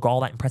State didn't look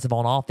all that impressive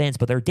on offense,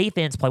 but their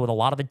defense played with a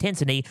lot of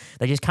intensity.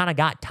 They just kind of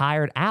got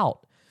tired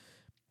out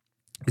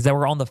because they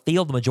were on the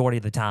field the majority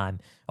of the time.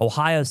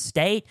 Ohio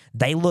State,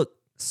 they look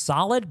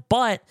solid,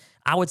 but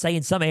I would say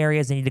in some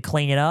areas they need to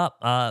clean it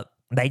up.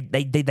 They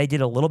did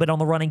a little bit on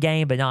the running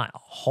game, but not a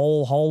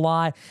whole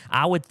lot.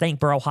 I would think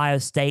for Ohio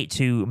State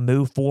to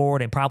move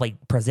forward and probably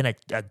present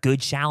a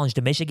good challenge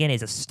to Michigan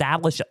is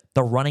establish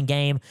the running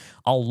game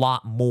a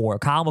lot more.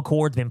 Kyle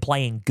McCord's been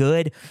playing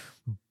good,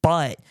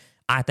 but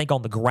I think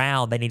on the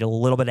ground they need a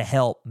little bit of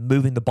help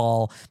moving the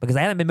ball because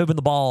they haven't been moving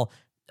the ball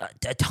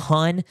a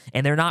ton,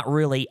 and they're not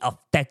really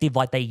effective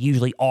like they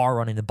usually are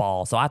running the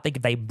ball. So I think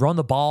if they run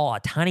the ball a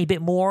tiny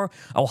bit more,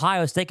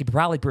 Ohio State could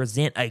probably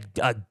present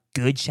a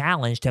good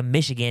challenge to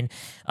Michigan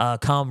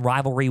come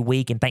rivalry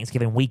week and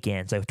Thanksgiving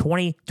weekend. So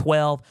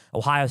 2012,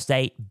 Ohio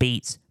State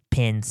beats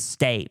Penn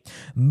State.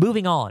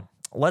 Moving on,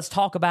 let's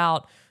talk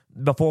about,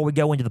 before we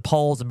go into the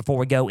polls and before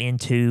we go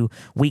into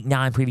week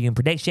 9 preview and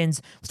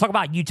predictions, let's talk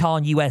about Utah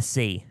and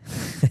USC.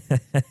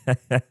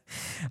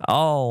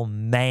 Oh,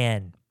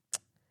 man.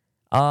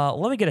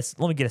 Let me get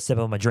a sip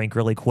of my drink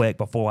really quick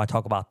before I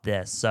talk about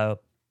this.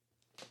 So,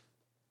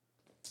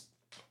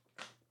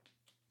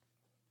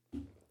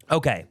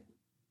 okay.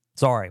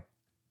 Sorry.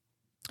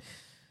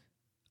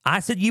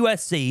 I said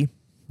USC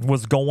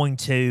was going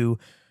to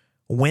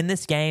win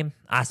this game.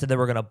 I said they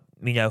were going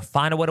to,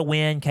 find a way to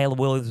win. Caleb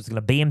Williams was going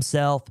to be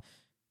himself.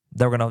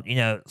 They were going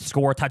to,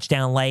 score a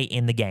touchdown late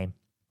in the game.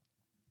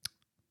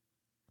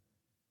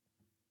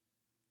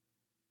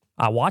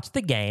 I watched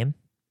the game.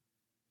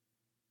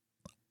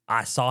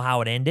 I saw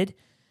how it ended,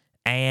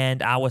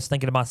 and I was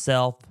thinking to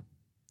myself,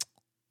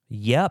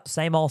 yep,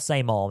 same old,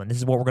 and this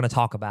is what we're going to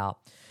talk about.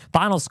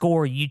 Final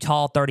score,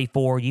 Utah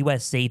 34,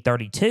 USC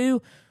 32.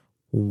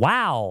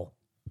 Wow.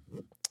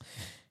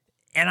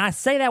 And I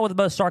say that with the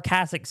most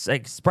sarcastic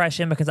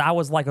expression because I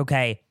was like,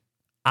 okay,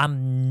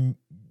 I'm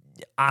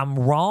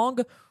wrong,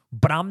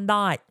 but I'm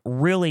not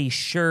really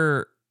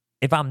sure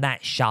if I'm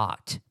that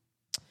shocked.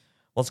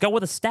 Let's go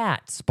with the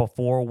stats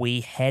before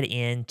we head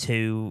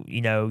into,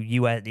 before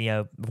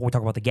we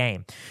talk about the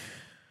game.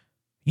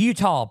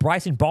 Utah,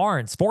 Bryson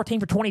Barnes, 14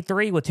 for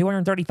 23 with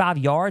 235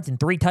 yards and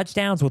 3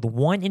 touchdowns with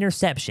 1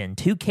 interception,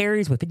 2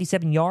 carries with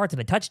 57 yards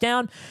and a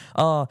touchdown.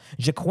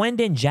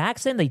 Jaquindon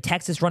Jackson, the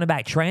Texas running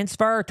back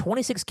transfer,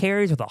 26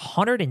 carries with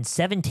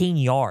 117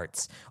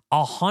 yards.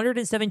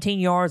 117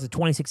 yards with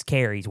 26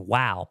 carries.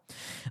 Wow.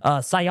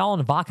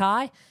 Sion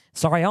Vakai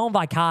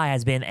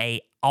has been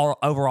a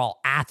overall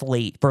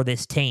athlete for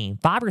this team.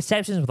 5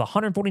 receptions with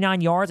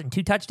 149 yards and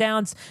 2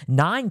 touchdowns,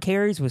 9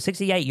 carries with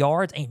 68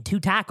 yards and 2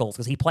 tackles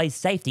because he plays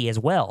safety as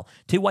well.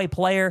 Two-way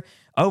player,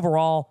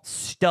 overall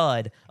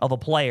stud of a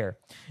player.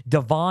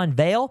 Devon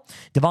Vale,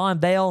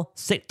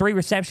 3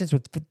 receptions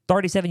with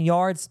 37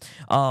 yards.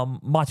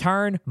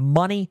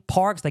 Money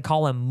Parks, they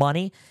call him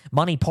Money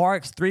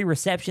Parks, 3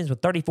 receptions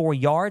with 34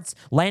 yards.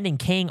 Landon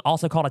King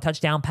also caught a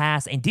touchdown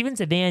pass, and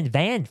defensive end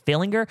Van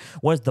Fillinger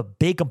was the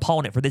big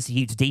component for this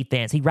Utes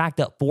defense. He racked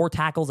up 4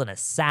 tackles and a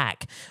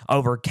sack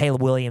over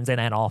Caleb Williams in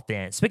that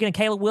offense. Speaking of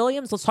Caleb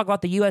Williams, let's talk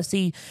about the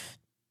USC,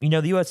 the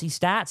USC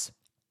stats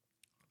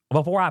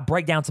before I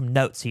break down some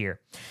notes here.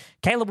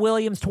 Caleb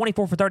Williams,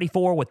 24 for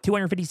 34 with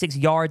 256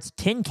 yards,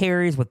 10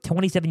 carries with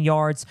 27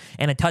 yards,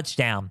 and a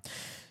touchdown.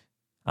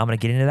 I'm going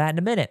to get into that in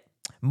a minute.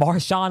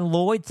 Marshawn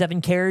Lloyd, 7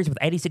 carries with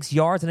 86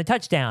 yards and a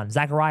touchdown.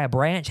 Zachariah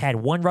Branch had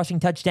 1 rushing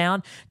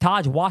touchdown.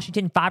 Taj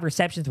Washington, 5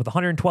 receptions with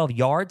 112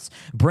 yards.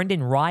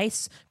 Brendan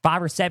Rice,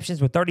 5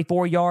 receptions with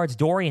 34 yards.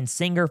 Dorian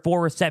Singer,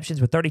 4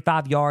 receptions with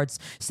 35 yards.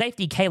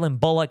 Safety Kalen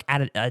Bullock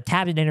added a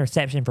tabbed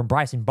interception from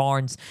Bryson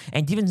Barnes.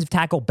 And defensive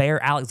tackle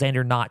Bear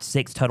Alexander notched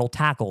 6 total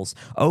tackles.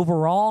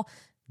 Overall,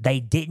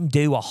 they didn't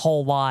do a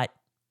whole lot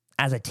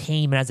as a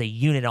team and as a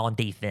unit on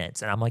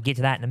defense. And I'm going to get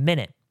to that in a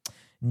minute.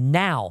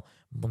 Now,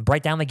 I'm going to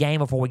break down the game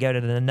before we go to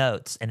the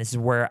notes, and this is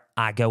where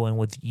I go in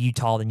with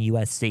Utah and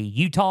USC.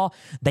 Utah,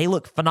 they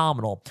look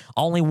phenomenal.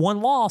 Only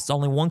 1 loss,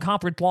 only 1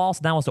 conference loss,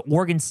 and that was to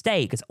Oregon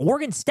State, because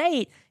Oregon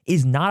State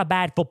is not a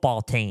bad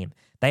football team.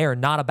 They are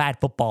not a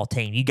bad football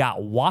team. You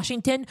got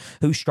Washington,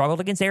 who struggled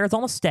against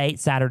Arizona State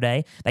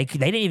Saturday. They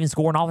didn't even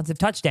score an offensive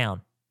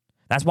touchdown.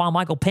 That's why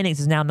Michael Penix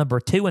is now number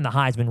 2 in the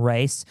Heisman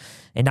race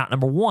and not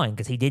number 1,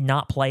 because he did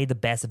not play the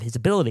best of his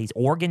abilities.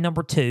 Oregon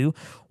number 2,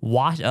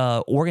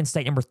 Oregon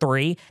State number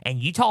 3, and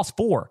Utah's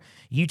 4.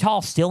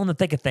 Utah's still in the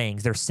thick of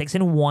things. They're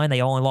 6-1.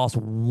 They only lost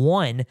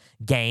 1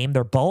 game.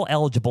 They're bowl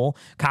eligible.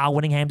 Kyle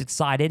Whittingham's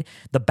excited.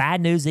 The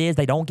bad news is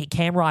they don't get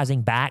Cam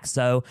Rising back,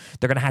 so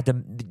they're going to have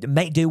to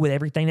make do with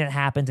everything that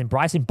happens. And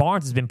Bryson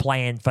Barnes has been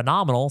playing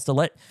phenomenal.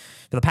 For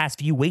the past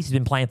few weeks, he's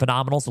been playing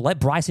phenomenal. So let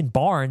Bryson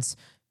Barnes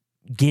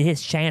get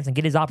his chance and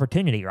get his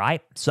opportunity,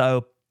 right?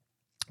 So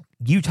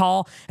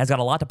Utah has got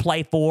a lot to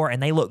play for,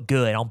 and they look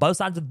good. On both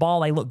sides of the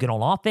ball, they look good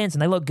on offense,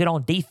 and they look good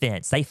on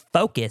defense. They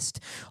focused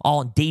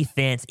on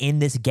defense in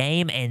this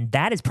game, and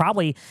that is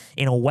probably,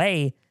 in a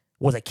way,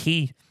 was a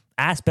key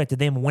aspect of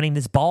them winning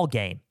this ball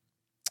game.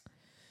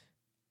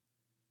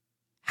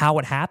 How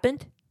it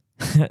happened?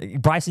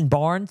 Bryson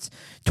Barnes,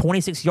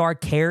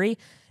 26-yard carry,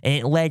 and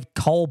it led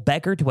Cole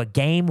Becker to a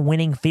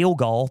game-winning field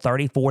goal,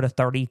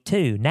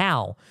 34-32.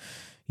 Now,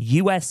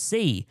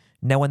 USC.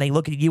 Now, when they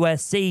look at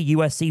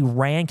USC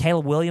ran.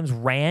 Caleb Williams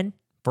ran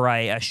for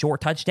a short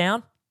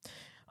touchdown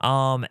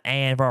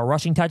and for a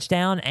rushing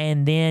touchdown.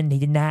 And then he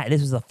did not.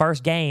 This was the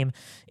first game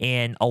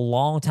in a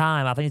long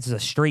time. I think this is a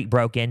streak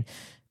broken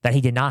that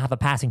he did not have a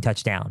passing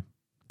touchdown.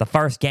 The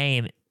first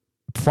game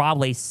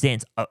probably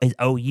since his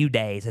OU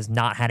days has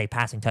not had a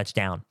passing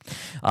touchdown.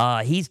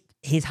 His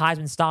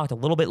Heisman stocked a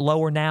little bit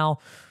lower now.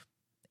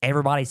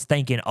 Everybody's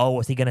thinking,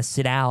 is he going to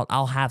sit out?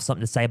 I'll have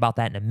something to say about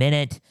that in a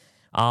minute.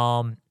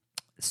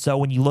 So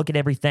when you look at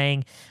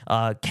everything,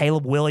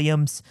 Caleb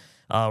Williams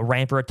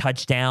ran for a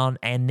touchdown,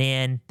 and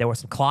then there was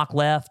some clock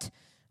left.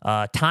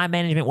 Time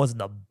management wasn't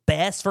the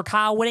best for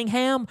Kyle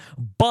Whittingham,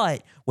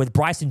 but with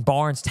Bryson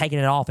Barnes taking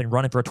it off and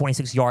running for a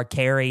 26-yard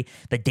carry,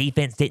 the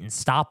defense didn't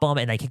stop them,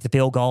 and they kicked the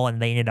field goal,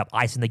 and they ended up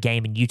icing the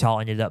game, and Utah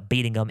ended up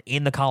beating them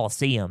in the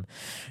Coliseum.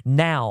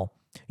 Now,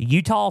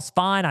 Utah's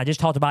fine. I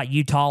just talked about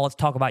Utah. Let's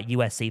talk about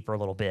USC for a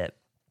little bit.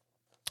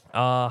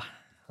 Now,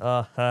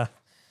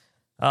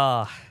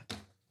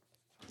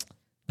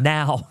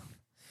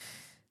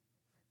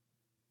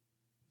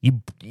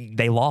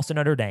 they lost to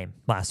Notre Dame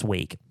last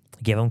week.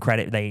 Give them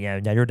credit.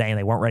 Notre Dame,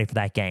 they weren't ready for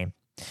that game.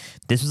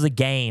 This was a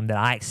game that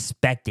I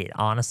expected,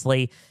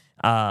 honestly.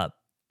 And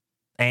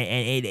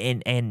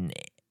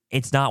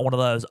it's not one of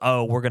those,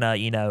 we're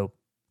going to,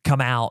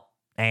 come out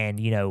and,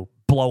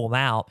 blow them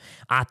out.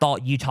 I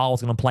thought Utah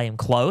was going to play them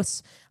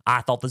close.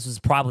 I thought this was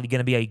probably going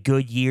to be a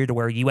good year to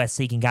where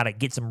USC can kind of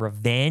get some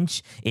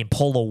revenge and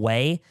pull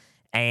away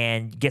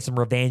and get some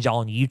revenge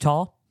on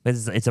Utah.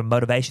 It's a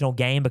motivational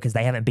game because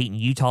they haven't beaten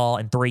Utah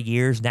in 3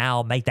 years.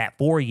 Now make that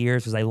 4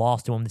 years because they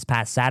lost to them this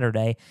past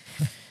Saturday.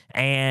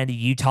 And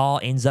Utah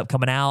ends up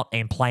coming out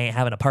and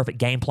having a perfect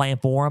game plan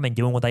for them and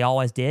doing what they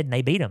always did, and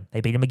they beat them.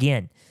 They beat them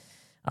again.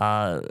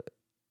 That's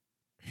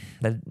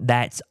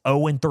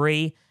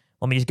 0-3.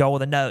 Let me just go with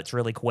the notes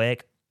really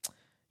quick.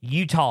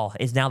 Utah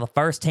is now the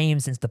first team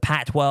since the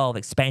Pac-12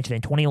 expansion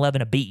in 2011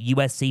 to beat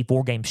USC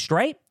 4 games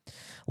straight.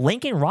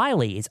 Lincoln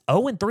Riley is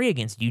 0-3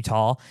 against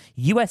Utah.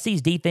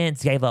 USC's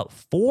defense gave up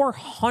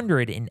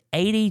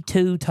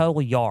 482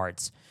 total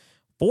yards.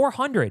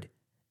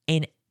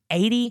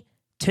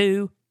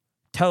 482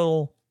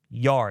 total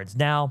yards.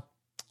 Now,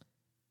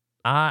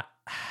 let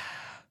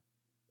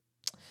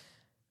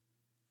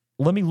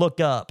me look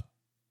up.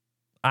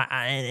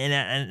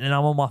 And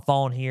I'm on my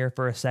phone here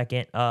for a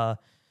second.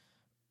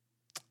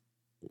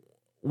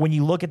 when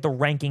you look at the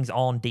rankings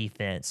on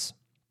defense,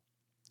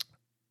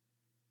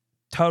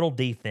 total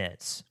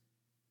defense,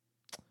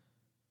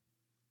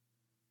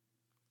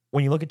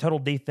 when you look at total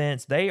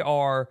defense, they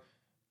are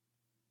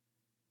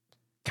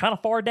kind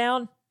of far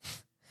down.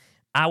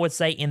 I would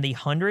say in the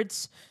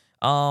hundreds.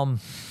 I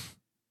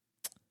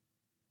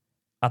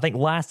think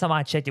last time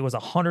I checked, it was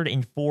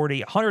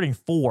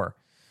 104.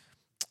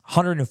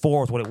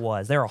 104 is what it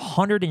was. They're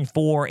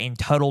 104 in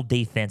total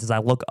defense as I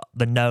look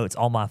the notes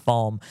on my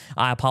phone.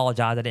 I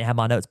apologize. I didn't have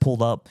my notes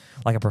pulled up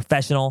like a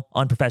professional,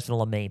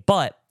 unprofessional of me.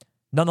 But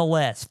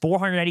nonetheless,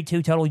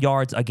 482 total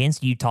yards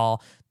against Utah.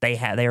 They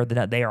are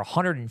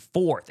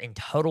 104th in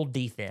total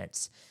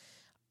defense.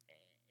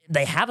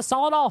 They have a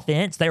solid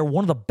offense. They're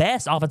one of the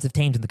best offensive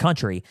teams in the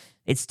country.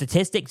 It's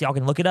statistics. Y'all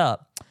can look it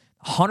up.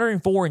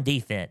 104 in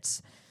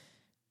defense.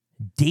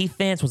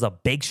 Defense was a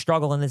big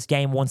struggle in this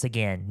game once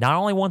again. Not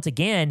only once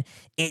again,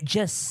 it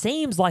just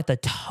seems like the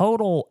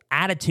total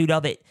attitude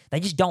of it,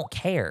 they just don't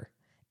care.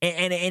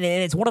 And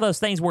it's one of those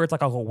things where it's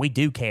like, oh, we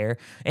do care.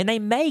 And they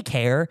may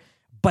care,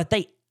 but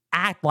they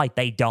act like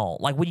they don't.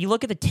 Like when you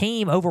look at the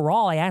team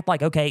overall, they act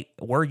like, okay,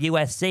 we're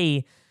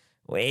USC.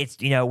 It's,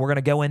 we're going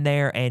to go in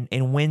there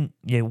and win,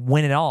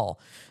 win it all.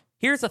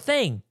 Here's the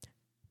thing.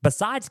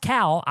 Besides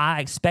Cal,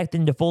 I expect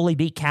them to fully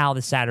beat Cal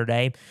this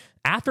Saturday.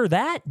 After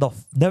that, the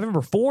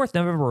November 4th,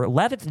 November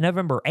 11th,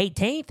 November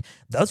 18th,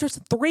 those are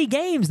some 3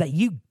 games that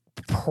you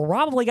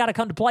probably got to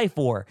come to play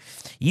for.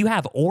 You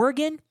have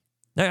you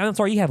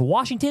have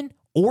Washington,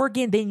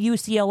 Oregon, then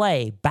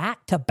UCLA,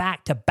 back to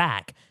back to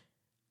back.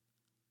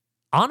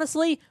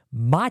 Honestly,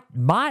 my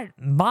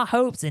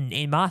hopes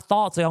and my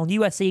thoughts on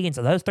USC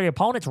against those 3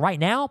 opponents right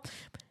now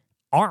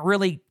I'm not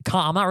really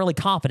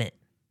confident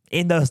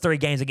in those 3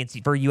 games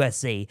for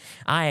USC.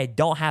 I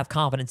don't have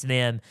confidence in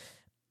them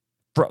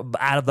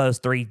out of those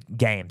 3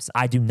 games.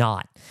 I do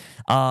not.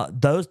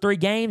 Those 3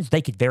 games,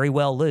 they could very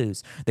well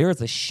lose. There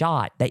is a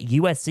shot that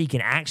USC can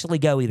actually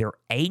go either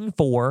 8-4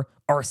 or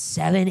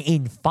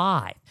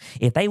 7-5.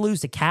 If they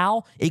lose to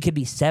Cal, it could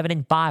be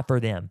 7-5 for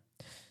them.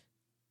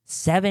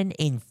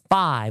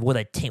 7-5 with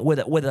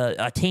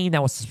a team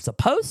that was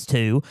supposed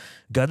to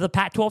go to the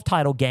Pac-12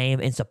 title game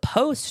and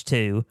supposed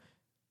to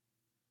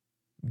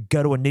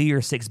go to a New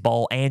Year's Six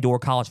bowl and/or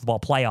college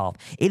football playoff.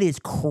 It is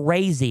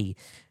crazy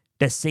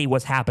to see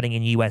what's happening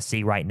in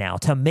USC right now.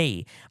 To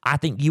me, I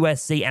think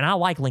USC, and I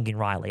like Lincoln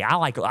Riley.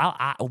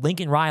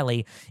 Lincoln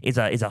Riley is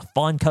a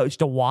fun coach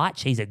to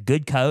watch. He's a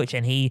good coach,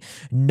 and he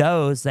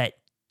knows that,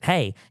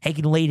 hey, he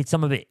can lead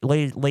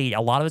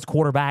a lot of his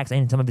quarterbacks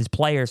and some of his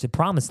players to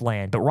promised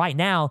land. But right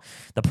now,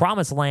 the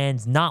promised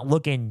land's not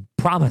looking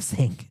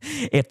promising,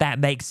 if that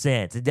makes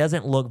sense. It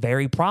doesn't look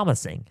very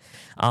promising.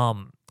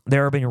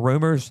 There have been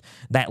rumors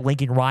that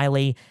Lincoln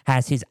Riley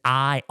has his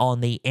eye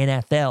on the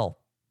NFL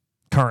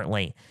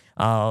currently.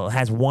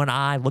 Has one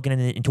eye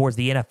looking towards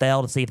the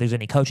NFL to see if there's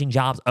any coaching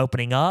jobs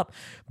opening up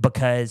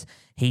because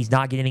he's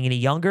not getting any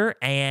younger,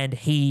 and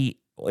he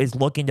is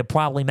looking to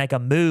probably make a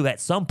move at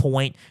some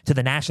point to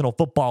the National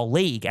Football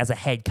League as a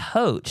head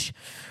coach.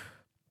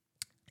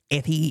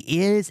 If he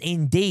is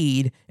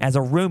indeed, as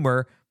a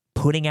rumor,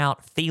 putting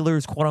out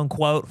feelers, quote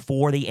unquote,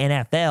 for the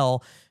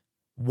NFL,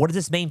 what does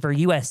this mean for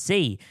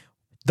USC?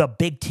 The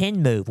Big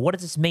Ten move, what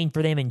does this mean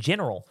for them in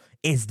general?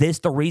 Is this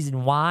the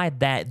reason why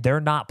that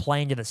they're not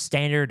playing to the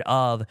standard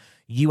of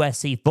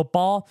USC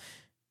football?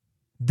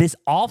 This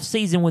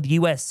offseason with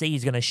USC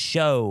is going to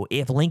show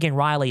if Lincoln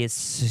Riley is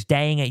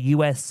staying at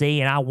USC,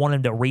 and I want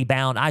him to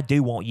rebound. I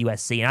do want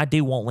USC, and I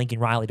do want Lincoln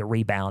Riley to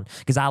rebound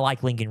because I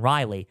like Lincoln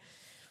Riley.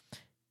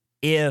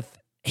 If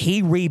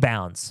he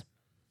rebounds,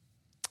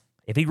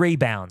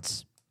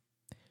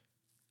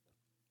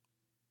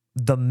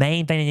 the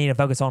main thing they need to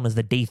focus on is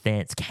the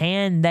defense.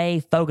 Can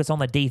they focus on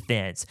the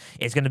defense?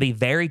 It's going to be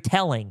very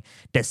telling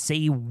to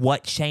see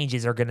what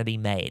changes are going to be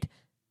made.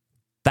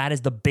 That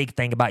is the big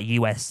thing about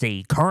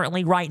USC.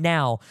 Currently, right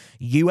now,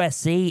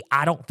 USC,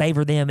 I don't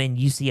favor them in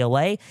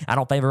UCLA. I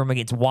don't favor them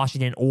against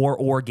Washington or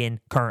Oregon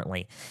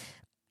currently.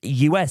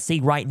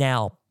 USC right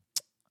now,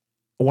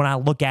 when I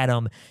look at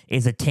them,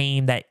 is a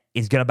team that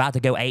is about to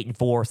go 8-4,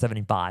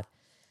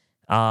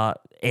 7-5.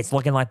 It's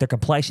looking like their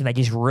complexion. They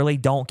just really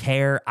don't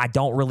care. I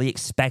don't really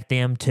expect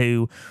them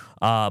to.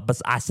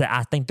 But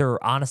I think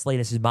they're, honestly,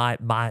 this is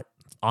my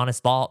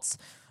honest thoughts.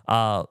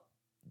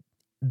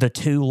 The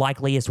 2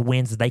 likeliest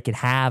wins that they could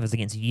have is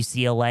against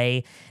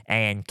UCLA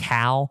and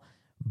Cal.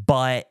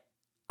 But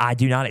I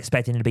do not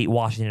expect them to beat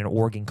Washington and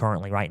Oregon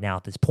currently right now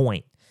at this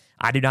point.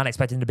 I do not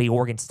expect them to beat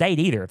Oregon State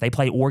either. If they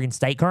play Oregon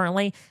State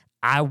currently,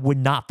 I would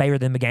not favor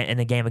them again in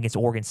the game against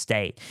Oregon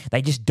State.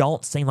 They just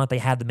don't seem like they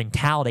have the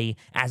mentality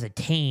as a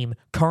team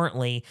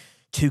currently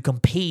to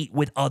compete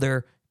with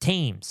other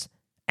teams.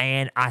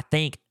 And I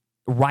think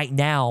right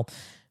now,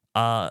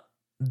 I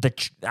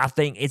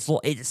think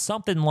it's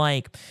something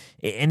like,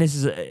 and this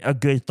is a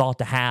good thought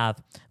to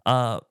have.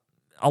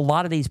 A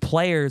lot of these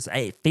players,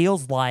 it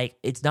feels like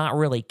it's not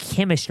really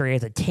chemistry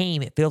as a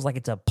team. It feels like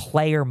it's a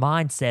player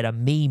mindset, a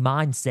me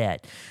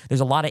mindset.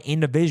 There's a lot of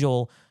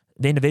individual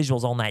the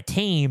individuals on that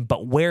team,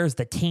 but where's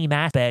the team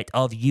aspect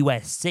of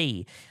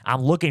USC?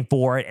 I'm looking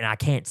for it, and I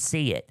can't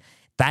see it.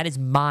 That is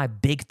my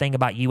big thing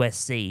about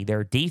USC,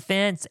 their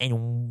defense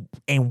and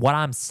what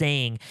I'm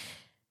seeing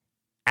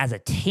as a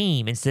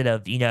team instead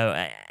of,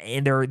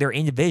 and they're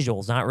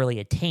individuals, not really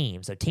a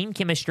team. So team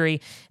chemistry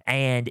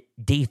and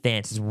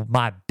defense is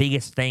my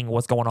biggest thing,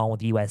 what's going on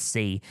with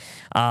USC.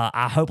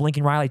 I hope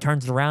Lincoln Riley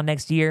turns it around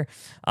next year.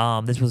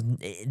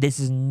 This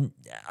is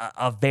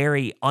a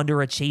very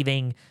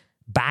underachieving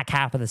back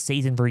half of the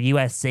season for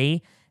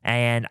USC.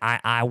 And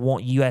I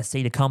want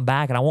USC to come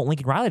back, and I want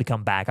Lincoln Riley to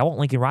come back. I want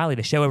Lincoln Riley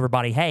to show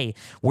everybody, hey,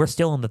 we're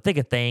still in the thick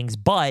of things.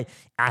 But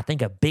I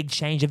think a big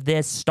change of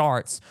this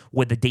starts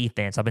with the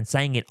defense. I've been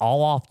saying it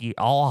all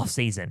off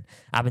season.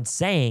 I've been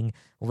saying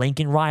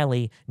Lincoln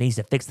Riley needs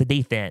to fix the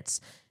defense.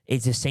 It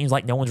just seems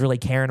like no one's really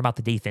caring about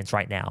the defense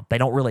right now. They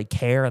don't really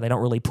care. They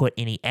don't really put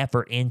any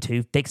effort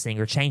into fixing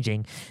or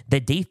changing the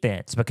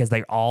defense because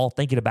they're all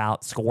thinking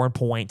about scoring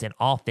points and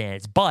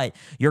offense. But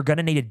you're going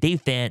to need a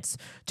defense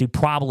to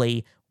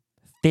probably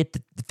fit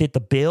the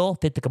bill,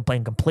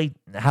 complete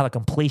have a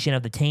completion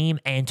of the team,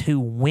 and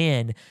to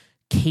win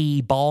key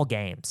ball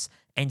games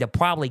and to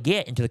probably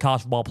get into the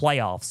college football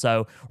playoffs.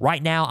 So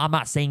right now, I'm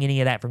not seeing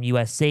any of that from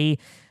USC.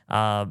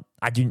 I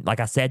do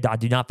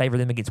not favor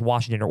them against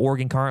Washington or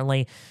Oregon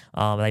currently.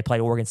 They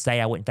played Oregon State.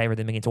 I wouldn't favor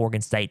them against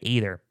Oregon State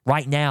either.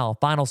 Right now,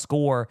 final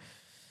score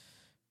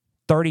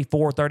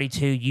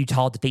 34-32.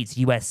 Utah defeats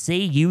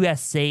USC.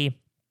 USC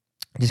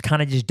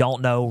just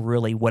don't know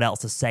really what else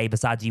to say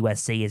besides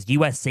USC. Is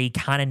USC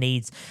kind of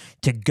needs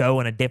to go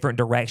in a different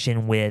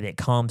direction when it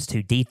comes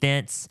to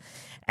defense,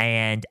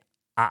 and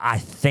I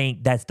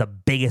think that's the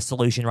biggest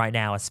solution right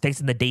now is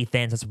fixing the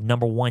defense. That's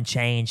number one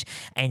change,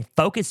 and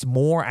focus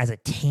more as a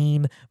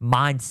team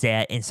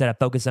mindset instead of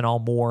focusing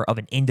on more of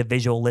an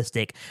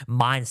individualistic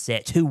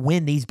mindset to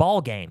win these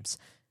ball games.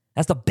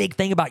 That's the big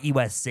thing about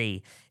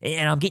USC,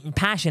 and I'm getting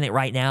passionate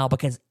right now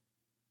because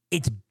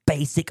it's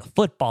basic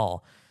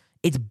football.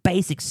 It's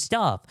basic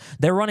stuff.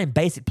 They're running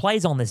basic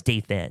plays on this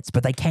defense,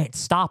 but they can't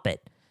stop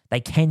it. They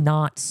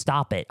cannot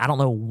stop it. I don't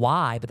know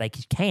why, but they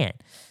can't.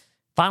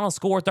 Final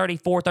score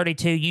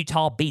 34-32.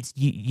 Utah beats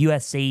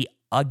USC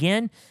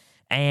again,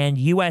 and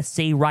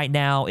USC right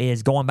now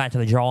is going back to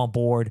the drawing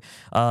board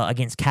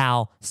against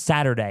Cal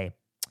Saturday.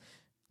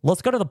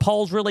 Let's go to the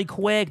polls really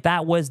quick.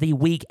 That was the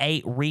Week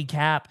 8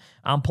 recap.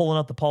 I'm pulling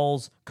up the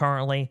polls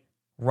currently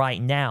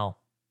right now.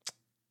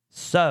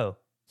 So,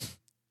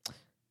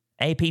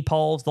 AP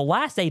polls, the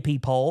last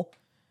AP poll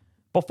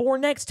before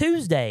next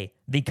Tuesday.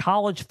 The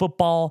college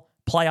football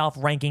playoff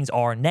rankings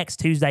are next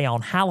Tuesday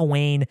on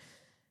Halloween.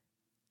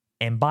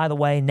 And by the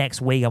way, next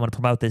week, I'm going to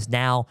promote this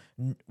now.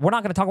 We're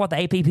not going to talk about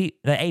the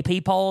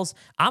AP polls.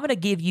 I'm going to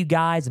give you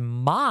guys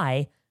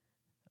my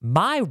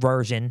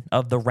version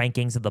of the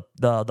rankings of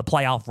the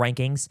playoff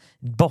rankings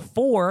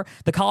before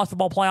the college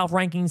football playoff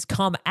rankings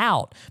come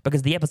out,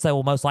 because the episode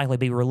will most likely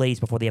be released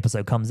before the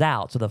episode comes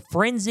out. So the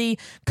Frenzy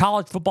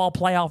college football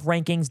playoff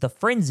rankings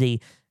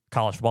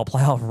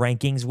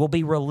will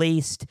be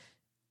released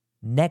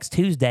next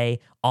Tuesday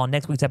on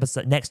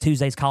next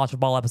Tuesday's college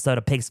football episode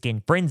of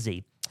Pigskin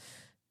Frenzy.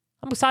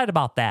 I'm excited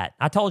about that.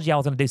 I told you I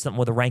was going to do something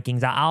with the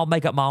rankings. I'll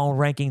make up my own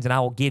rankings, and I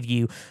will give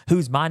you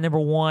who's my number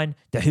 1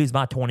 to who's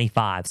my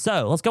 25.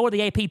 So let's go with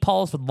the AP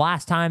polls for the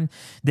last time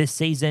this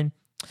season.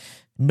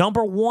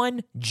 Number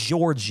 1,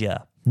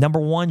 Georgia.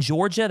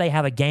 They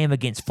have a game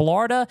against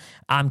Florida.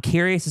 I'm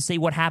curious to see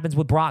what happens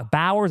with Brock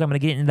Bowers. I'm going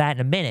to get into that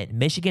in a minute.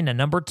 Michigan at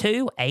number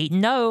 2,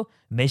 8-0.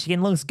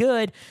 Michigan looks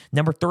good.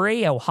 Number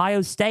 3,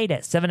 Ohio State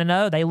at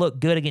 7-0. They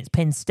look good against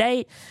Penn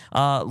State.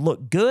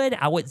 Look good.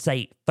 I wouldn't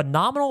say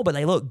phenomenal, but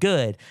they look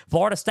good.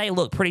 Florida State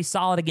looked pretty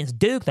solid against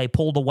Duke. They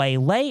pulled away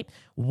late.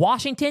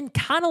 Washington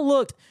kind of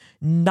looked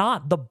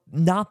not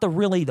the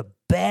really the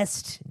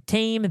best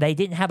team. They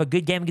didn't have a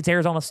good game against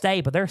Arizona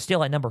State, but they're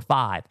still at number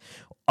 5.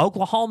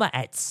 Oklahoma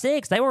at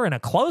 6. They were in a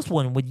close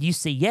one with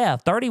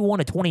UCF,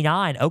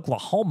 31-29.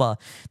 Oklahoma,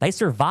 they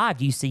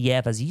survived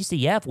UCF as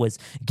UCF was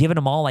giving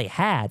them all they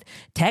had.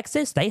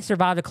 Texas, they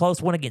survived a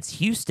close one against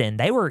Houston.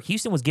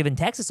 Houston was giving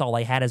Texas all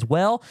they had as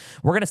well.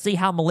 We're going to see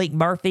how Malik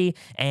Murphy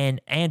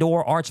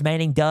and/or Arch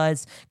Manning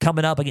does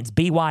coming up against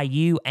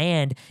BYU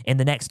and in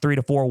the next 3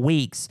 to 4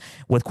 weeks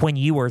with Quinn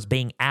Ewers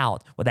being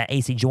out with that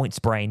AC joint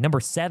sprain.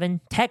 Number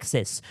 7,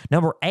 Texas.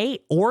 Number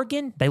 8,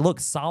 Oregon. They look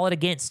solid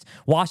against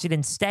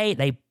Washington State.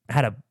 They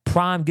had a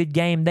prime good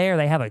game there.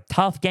 They have a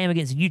tough game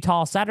against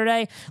Utah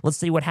Saturday. Let's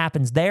see what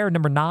happens there.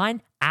 Number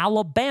 9,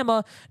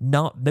 Alabama,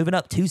 moving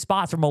up 2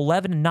 spots from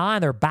 11 to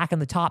 9. They're back in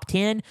the top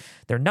 10.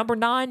 They're number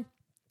 9,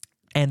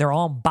 and they're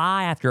on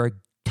bye after a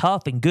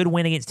tough and good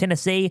win against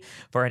Tennessee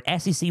for an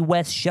SEC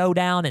West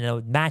showdown and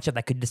a matchup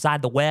that could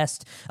decide the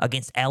West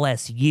against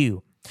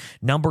LSU.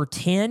 Number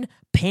 10,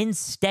 Penn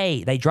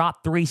State. They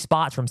dropped 3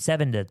 spots from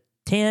 7 to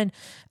 10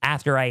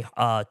 after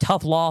a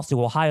tough loss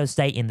to Ohio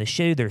State in the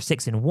shoe. They're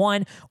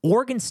 6-1.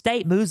 Oregon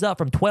State moves up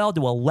from 12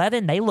 to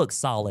 11. They look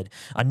solid.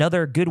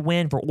 Another good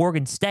win for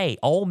Oregon State.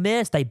 Ole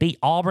Miss, they beat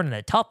Auburn in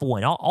a tough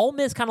one. Ole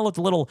Miss kind of looked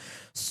a little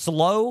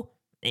slow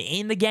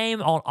in the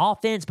game on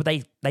offense, but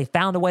they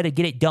found a way to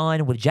get it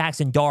done with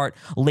Jackson Dart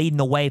leading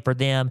the way for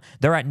them.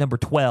 They're at number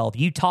 12.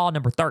 Utah,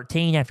 number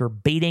 13, after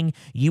beating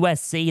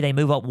USC. They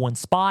move up one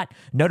spot.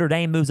 Notre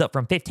Dame moves up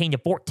from 15 to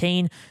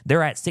 14.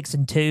 They're at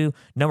 6-2,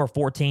 number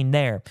 14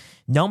 there.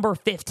 Number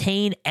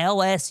 15,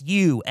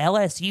 LSU.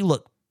 LSU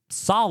look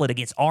solid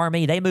against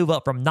Army. They move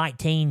up from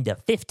 19 to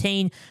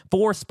 15,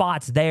 4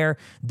 spots there.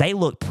 They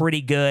look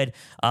pretty good.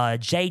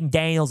 Jaden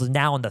Daniels is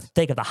now in the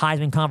thick of the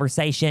Heisman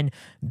conversation.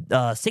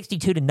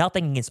 62-0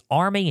 against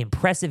Army.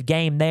 Impressive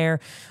game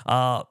there.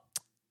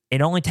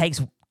 It only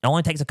takes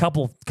a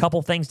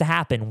couple things to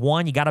happen.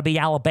 One, you got to beat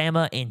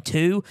Alabama, and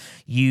two,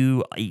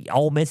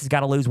 Ole Miss has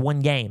got to lose one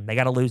game. They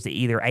got to lose to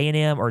either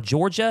A&M or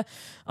Georgia,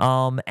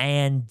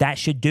 and that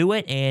should do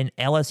it. And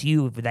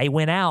LSU, if they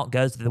win out,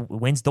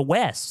 wins the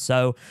West.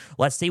 So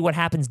let's see what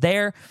happens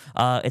there.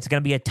 It's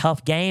going to be a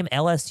tough game.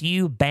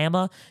 LSU,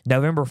 Bama,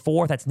 November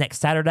 4th. That's next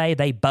Saturday.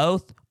 They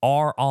both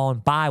are on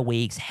bye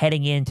weeks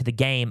heading into the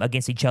game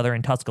against each other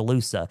in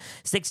Tuscaloosa.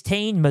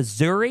 16,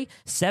 Missouri,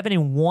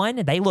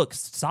 7-1. They look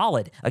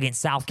solid against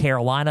South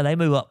Carolina. They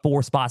move up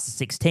 4 spots to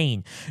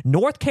 16.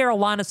 North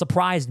Carolina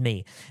surprised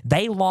me.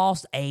 They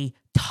lost a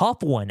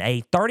tough one,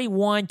 a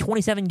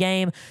 31-27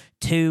 game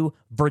to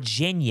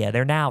Virginia.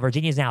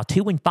 Virginia's now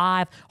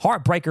 2-5.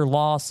 Heartbreaker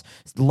loss.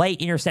 Late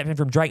interception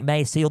from Drake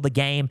May sealed the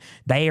game.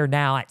 They are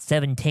now at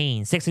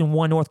 17.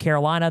 6-1 North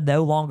Carolina,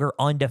 no longer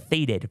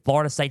undefeated.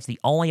 Florida State's the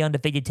only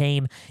undefeated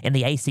team in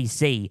the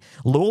ACC.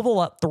 Louisville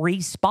up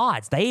 3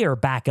 spots. They are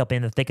back up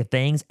in the thick of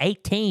things.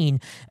 18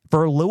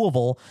 for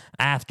Louisville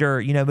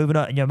after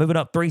moving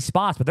up 3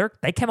 spots, but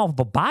they came off of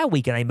a bye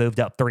week and they moved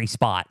up 3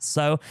 spots.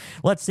 So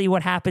let's see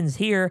what happens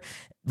here.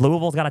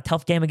 Louisville's got a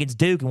tough game against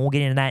Duke, and we'll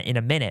get into that in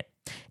a minute.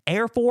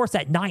 Air Force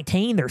at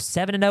 19, they're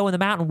 7-0 in the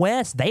Mountain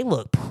West. They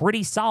look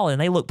pretty solid, and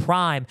they look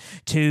prime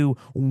to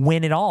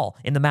win it all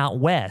in the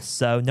Mountain West.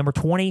 So number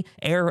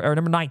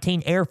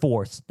 19, Air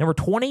Force. Number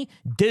 20,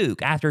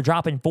 Duke. After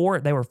dropping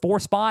 4, they were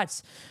 4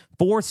 spots.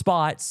 4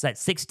 spots at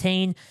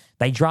 16.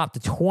 They dropped to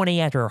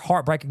 20 after a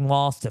heartbreaking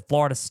loss to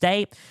Florida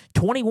State.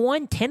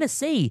 21,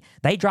 Tennessee.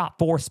 They dropped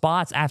 4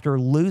 spots after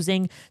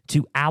losing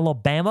to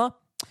Alabama.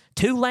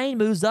 Tulane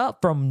moves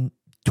up from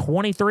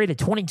 23 to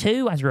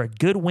 22 after a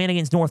good win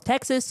against North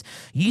Texas.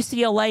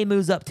 UCLA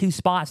moves up 2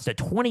 spots to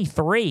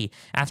 23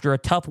 after a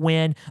tough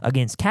win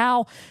against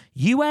Cal.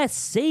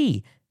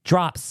 USC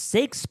drops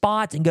 6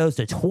 spots and goes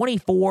to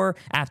 24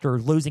 after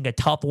losing a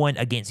tough one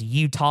against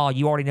Utah.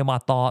 You already know my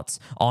thoughts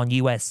on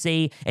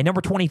USC. And number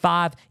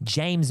 25,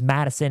 James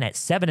Madison at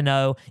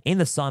 7-0 in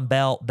the Sun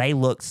Belt. They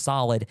look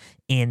solid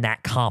in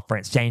that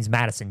conference. James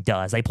Madison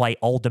does. They play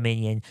Old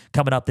Dominion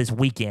coming up this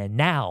weekend.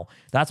 Now,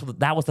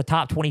 that was the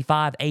top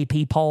 25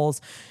 AP polls.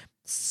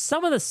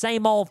 Some of the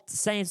same old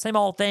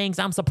things.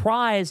 I'm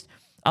surprised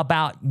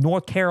about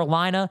North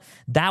Carolina.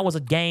 That was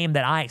a game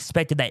that I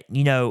expected that,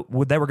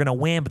 they were going to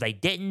win, but they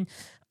didn't.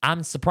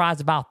 I'm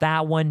surprised about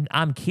that one.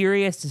 I'm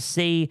curious to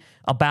see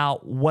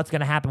about what's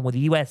going to happen with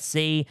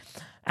USC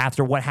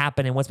after what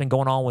happened and what's been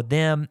going on with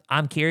them.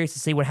 I'm curious to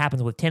see what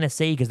happens with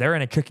Tennessee because they're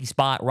in a tricky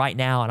spot right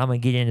now, and I'm going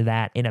to get into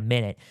that in a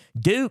minute.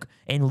 Duke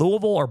and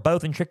Louisville are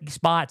both in tricky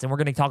spots, and we're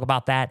going to talk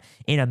about that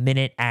in a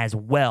minute as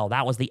well.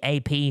 That was the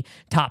AP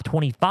Top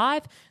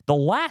 25. The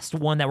last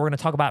one that we're going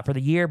to talk about for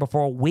the year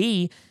before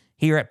we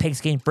here at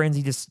Pigskin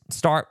Frenzy just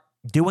start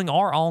doing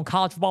our own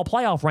college football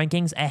playoff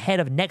rankings ahead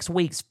of next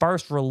week's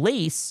first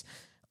release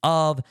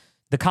of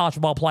the college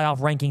football playoff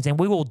rankings. And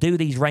we will do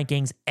these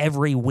rankings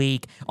every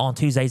week on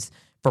Tuesdays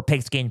for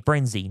Pigskin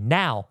Frenzy.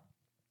 Now,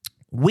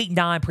 Week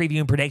 9 preview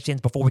and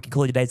predictions before we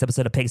conclude today's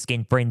episode of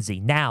Pigskin Frenzy.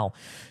 Now,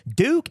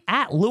 Duke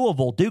at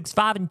Louisville. Duke's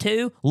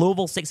 5-2,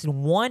 Louisville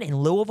 6-1, and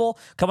Louisville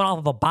coming off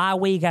of a bye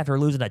week after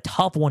losing a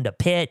tough one to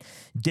Pitt.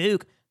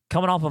 Duke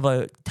coming off of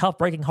a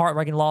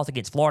heartbreaking loss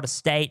against Florida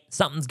State.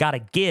 Something's got to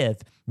give.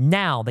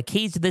 Now, the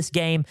keys to this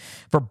game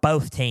for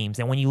both teams,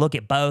 and when you look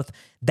at both,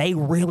 they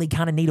really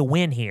kind of need a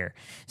win here.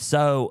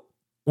 So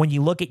when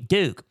you look at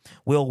Duke,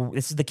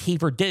 this is the key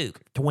for Duke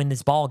to win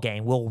this ball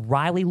game. Will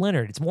Riley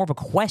Leonard, it's more of a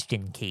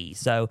question key.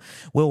 So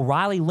will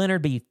Riley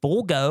Leonard be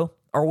full go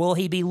or will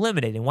he be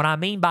limited? And what I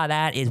mean by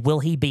that is, will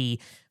he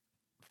be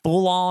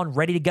full on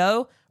ready to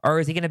go or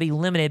is he going to be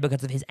limited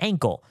because of his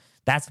ankle?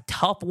 That's a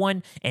tough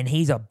one, and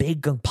he's a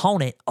big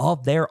component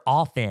of their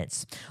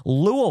offense.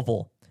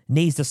 Louisville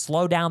needs to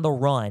slow down the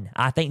run.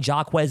 I think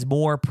Jaquez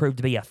Moore proved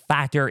to be a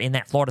factor in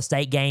that Florida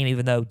State game,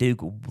 even though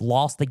Duke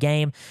lost the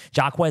game.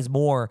 Jaquez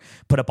Moore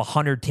put up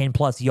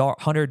 100-plus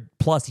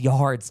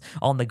yards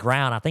on the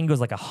ground. I think it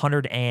was like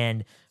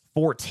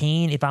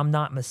 114, if I'm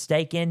not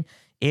mistaken.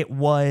 It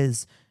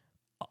was,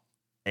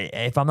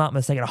 if I'm not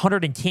mistaken,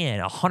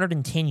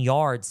 110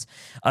 yards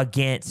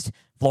against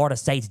Florida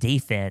State's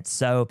defense.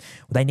 So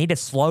they need to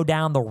slow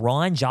down the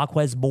run.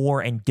 Jaquez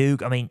Moore and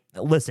Duke. I mean,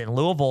 listen,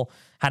 Louisville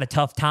had a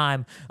tough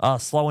time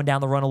slowing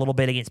down the run a little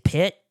bit against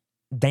Pitt.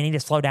 They need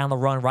to slow down the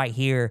run right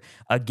here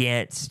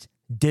against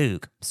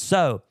Duke.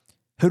 So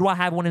who do I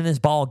have winning this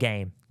ball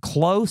game?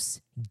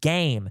 Close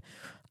game.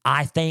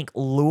 I think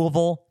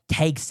Louisville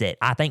takes it.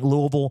 I think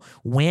Louisville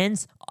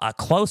wins a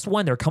close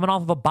one. They're coming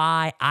off of a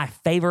bye. I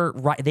favor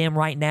them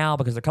right now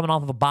because they're coming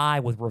off of a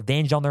bye with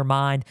revenge on their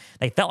mind.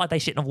 They felt like they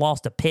shouldn't have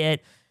lost to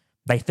Pitt.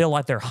 They feel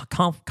like they're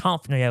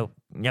confident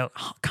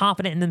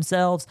in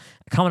themselves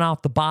coming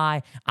off the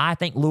bye. I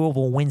think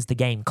Louisville wins the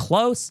game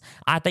close.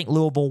 I think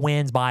Louisville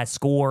wins by a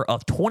score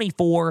of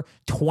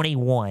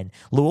 24-21.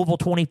 Louisville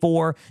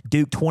 24,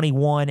 Duke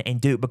 21,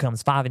 and Duke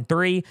becomes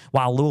 5-3,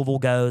 while Louisville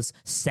goes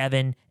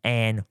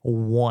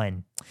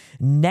 7-1.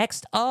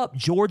 Next up,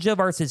 Georgia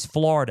versus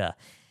Florida.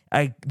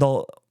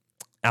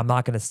 I'm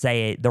not going to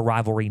say the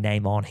rivalry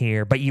name on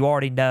here, but you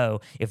already know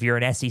if you're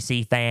an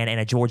SEC fan and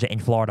a Georgia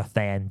and Florida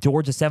fan.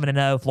 Georgia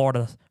 7-0,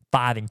 Florida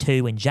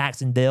 5-2 in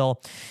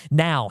Jacksonville.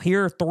 Now,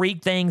 here are three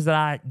things that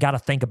I got to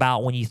think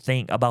about when you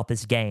think about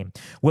this game.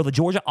 Will the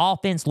Georgia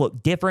offense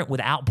look different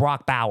without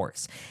Brock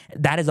Bowers?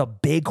 That is a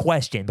big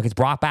question because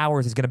Brock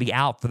Bowers is going to be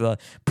out for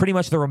pretty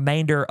much the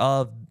remainder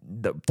of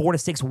the 4 to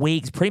 6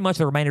 weeks, pretty much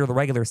the remainder of the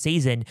regular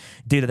season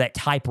due to that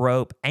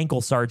tightrope ankle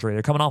surgery.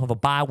 They're coming off of a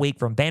bye week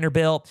from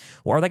Vanderbilt.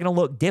 Or are they going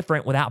to look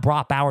different without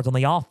Brock Bowers on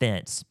the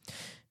offense?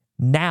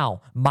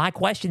 Now, my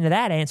question to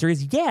that answer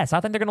is yes.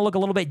 I think they're going to look a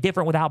little bit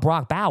different without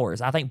Brock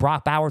Bowers. I think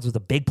Brock Bowers was a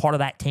big part of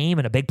that team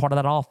and a big part of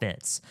that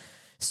offense.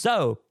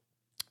 So,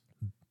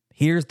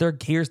 here's their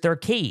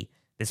key.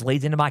 This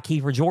leads into my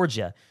key for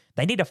Georgia.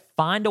 They need to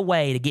find a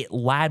way to get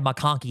Ladd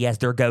McConkey as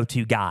their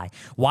go-to guy.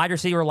 Wide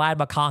receiver Ladd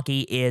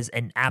McConkey is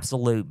an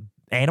absolute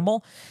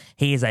animal.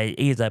 He is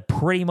a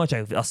pretty much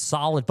a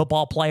solid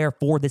football player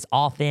for this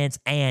offense,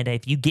 and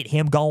if you get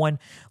him going,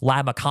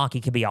 Ladd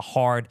McConkey can be a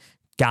hard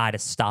guy to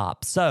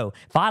stop. So,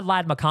 find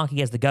Ladd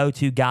McConkey as the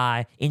go-to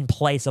guy in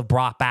place of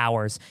Brock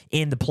Bowers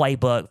in the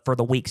playbook for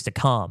the weeks to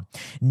come.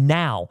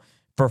 Now,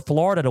 for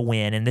Florida to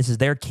win, and this is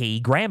their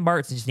key, Graham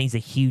Mertz just needs a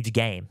huge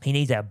game. He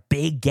needs a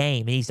big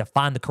game. He needs to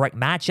find the correct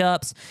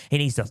matchups. He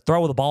needs to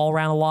throw the ball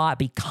around a lot,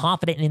 be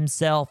confident in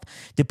himself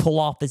to pull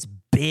off this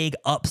big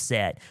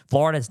upset.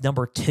 Florida is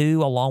number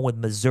 2 along with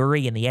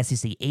Missouri in the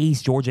SEC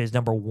East. Georgia is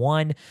number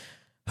 1.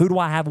 Who do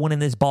I have winning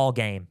this ball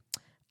game?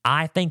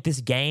 I think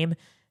this game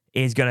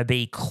is going to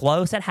be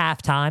close at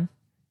halftime,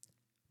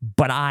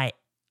 but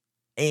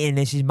and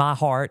this is my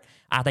heart,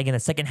 I think in the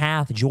second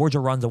half, Georgia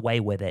runs away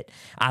with it.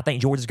 I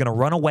think Georgia's going to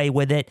run away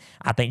with it.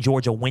 I think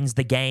Georgia wins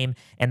the game,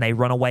 and they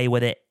run away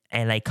with it,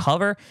 and they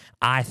cover.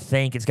 I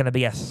think it's going to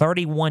be a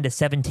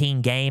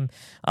 31-17 game.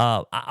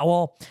 I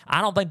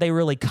don't think they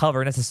really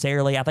cover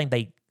necessarily. I think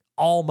they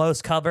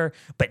almost cover,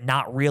 but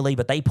not really.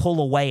 But they pull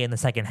away in the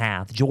second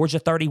half. Georgia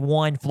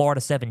 31, Florida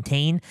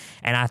 17,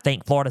 and I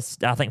think Florida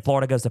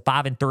goes to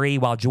 5-3,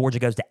 while Georgia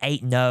goes to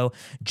 8-0.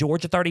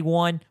 Georgia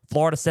 31,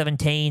 Florida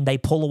 17. They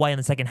pull away in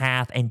the second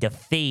half and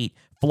defeat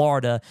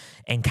Florida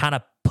and kind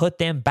of put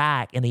them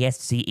back in the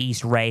SEC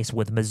East race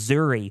with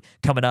Missouri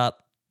coming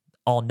up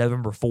on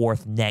November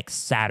 4th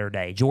next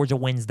Saturday. Georgia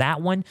wins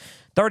that one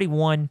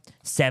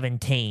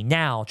 31-17.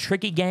 Now,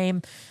 tricky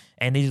game.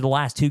 And these are the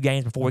last 2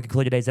 games before we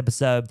conclude today's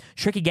episode.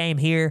 Tricky game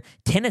here.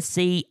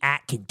 Tennessee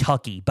at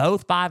Kentucky.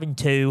 Both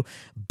 5-2.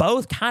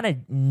 Both kind of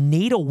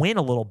need a win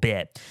a little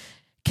bit.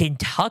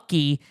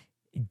 Kentucky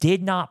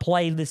did not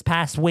play this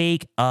past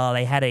week.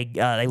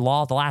 They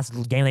lost. The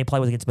last game they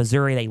played was against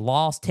Missouri. They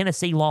lost.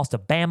 Tennessee lost to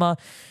Bama.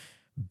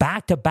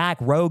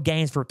 Back-to-back road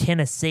games for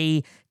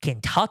Tennessee.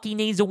 Kentucky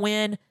needs a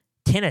win.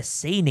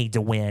 Tennessee needs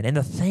a win. And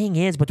the thing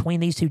is, between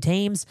these two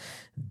teams,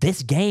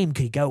 this game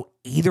could go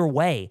either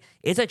way.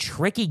 It's a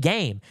tricky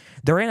game.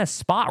 They're in a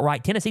spot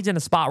Tennessee's in a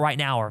spot right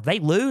now, or if they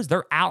lose,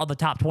 they're out of the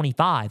top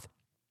 25.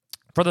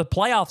 For the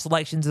playoff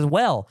selections as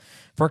well.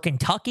 For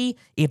Kentucky,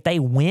 if they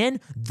win,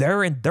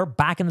 they're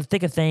back in the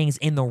thick of things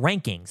in the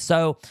rankings.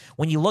 So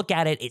when you look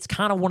at it, it's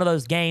kind of one of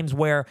those games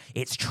where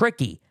it's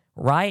tricky,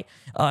 right?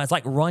 It's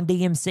like Run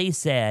DMC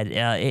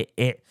said,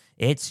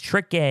 it's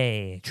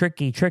tricky.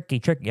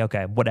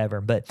 Okay,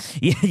 whatever. But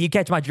you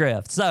catch my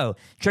drift. So,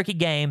 tricky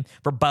game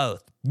for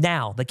both.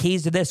 Now, the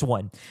keys to this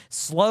one.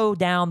 Slow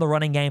down the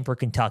running game for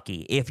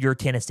Kentucky if you're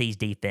Tennessee's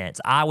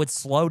defense. I would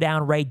slow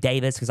down Ray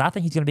Davis because I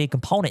think he's going to be a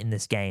component in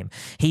this game.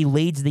 He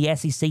leads the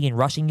SEC in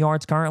rushing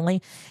yards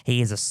currently. He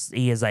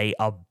is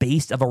a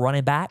beast of a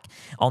running back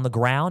on the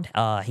ground.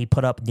 He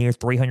put up near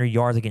 300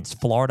 yards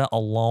against Florida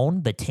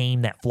alone, the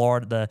team that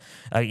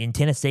in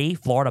Tennessee.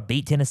 Florida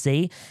beat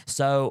Tennessee.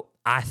 So,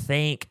 I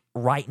think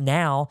right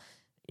now,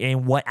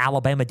 in what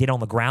Alabama did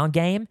on the ground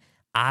game,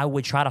 I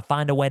would try to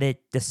find a way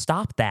to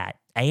stop that.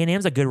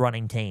 A&M's a good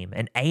running team,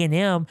 and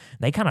A&M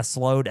they kind of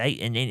slowed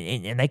and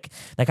they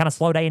kind of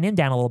slowed A&M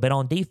down a little bit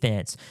on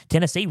defense.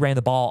 Tennessee ran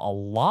the ball a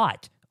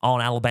lot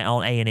on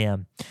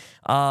A&M.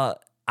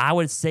 I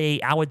would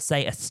say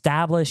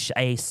establish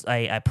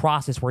a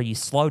process where you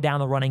slow down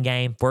the running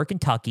game for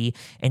Kentucky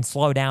and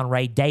slow down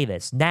Ray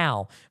Davis.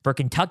 Now, for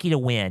Kentucky to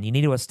win, you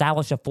need to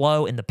establish a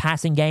flow in the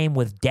passing game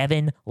with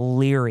Devin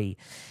Leary.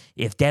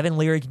 If Devin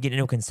Leary can get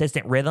into a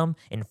consistent rhythm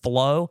and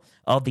flow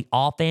of the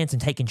offense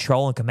and take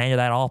control and command of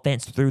that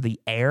offense through the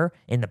air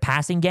in the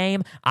passing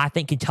game, I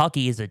think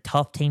Kentucky is a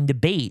tough team to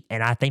beat,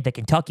 and I think that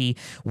Kentucky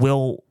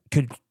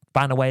could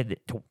find a way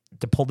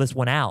to pull this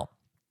one out.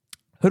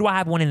 Who do I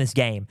have winning this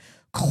game?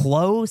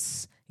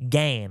 Close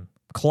game.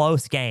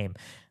 Close game.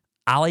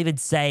 I'll even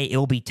say it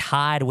will be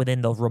tied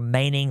within the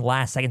remaining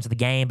last seconds of the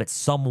game, but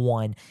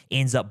someone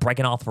ends up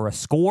breaking off for a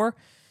score.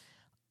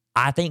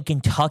 I think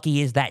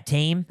Kentucky is that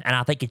team, and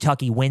I think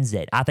Kentucky wins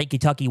it. I think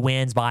Kentucky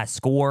wins by a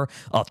score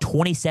of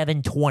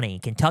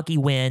 27-20. Kentucky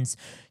wins.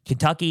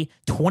 Kentucky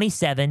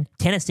 27,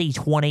 Tennessee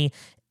 20,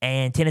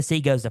 and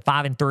Tennessee goes to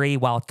 5-3,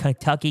 while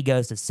Kentucky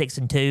goes to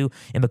 6-2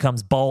 and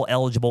becomes bowl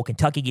eligible.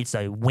 Kentucky gets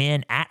a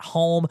win at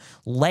home,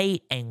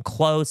 late and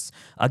close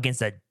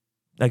against a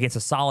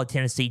solid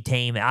Tennessee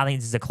team. I think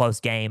this is a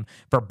close game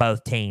for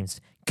both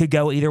teams. Could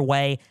go either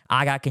way.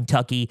 I got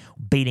Kentucky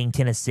beating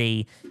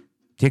Tennessee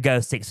to go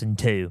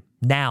 6-2.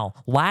 Now,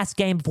 last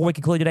game before we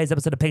conclude today's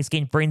episode of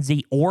Pigskin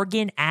Frenzy,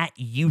 Oregon at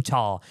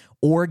Utah.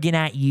 Oregon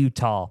at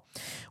Utah.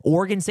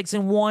 Oregon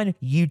 6-1,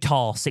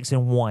 Utah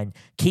 6-1.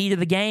 Key to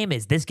the game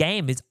is this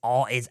game is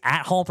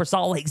at home for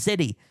Salt Lake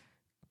City.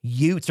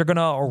 Utes are going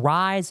to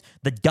arise.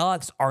 The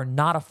Ducks are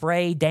not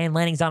afraid. Dan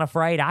Lanning's not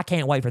afraid. I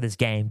can't wait for this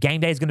game.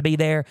 Game day is going to be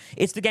there.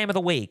 It's the game of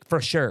the week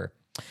for sure.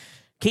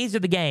 Keys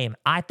to the game.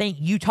 I think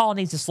Utah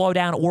needs to slow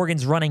down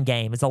Oregon's running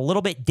game. It's a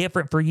little bit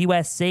different for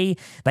USC.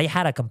 They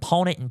had a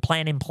component and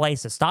plan in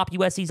place to stop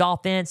USC's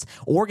offense.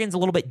 Oregon's a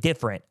little bit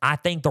different. I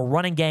think the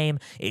running game,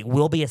 it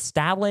will be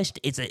established.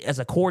 It's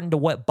according to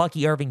what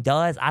Bucky Irving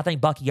does. I think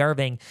Bucky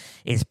Irving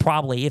is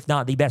probably, if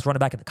not the best running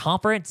back in the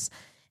conference.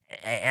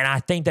 And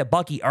I think that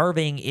Bucky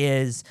Irving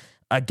is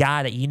a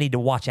guy that you need to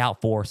watch out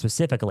for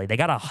specifically. They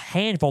got a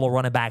handful of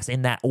running backs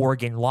in that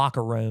Oregon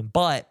locker room,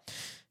 but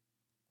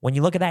when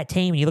you look at that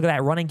team and you look at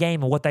that running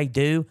game and what they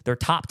do, they're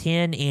top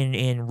 10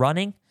 in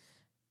running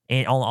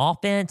and on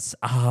offense.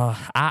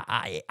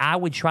 I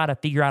would try to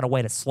figure out a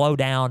way to slow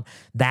down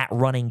that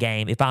running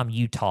game if I'm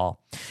Utah.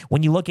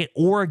 When you look at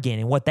Oregon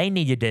and what they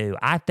need to do,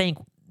 I think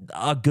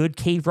a good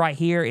key right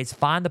here is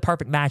find the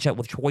perfect matchup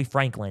with Troy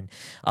Franklin.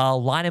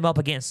 Line him up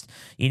against,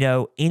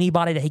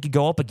 anybody that he could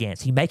go up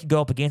against. He may could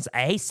go up against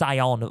a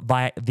Sion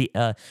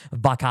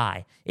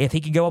Vakai. If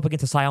he can go up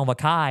against a Sion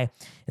Vakai,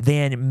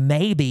 then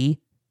maybe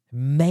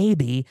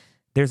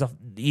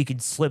you can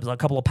slip a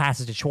couple of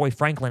passes to Troy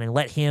Franklin and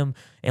let him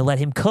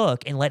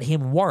cook and let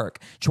him work.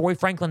 Troy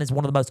Franklin is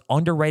one of the most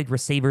underrated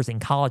receivers in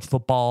college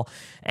football,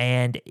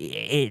 and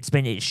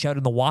it showed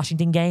in the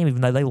Washington game,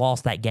 even though they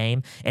lost that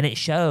game, and it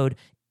showed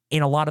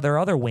in a lot of their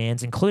other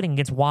wins, including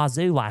against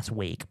Wazoo last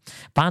week.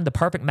 Find the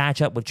perfect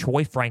matchup with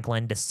Troy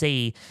Franklin to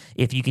see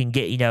if you can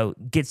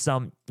get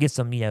some,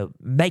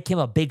 make him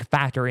a big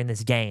factor in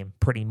this game,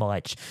 pretty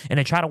much, and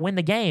then try to win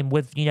the game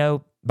with,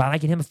 by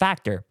making him a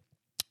factor.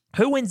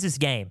 Who wins this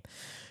game?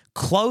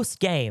 Close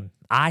game,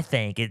 I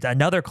think. It's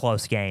another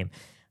close game.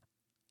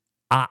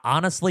 I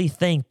honestly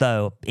think,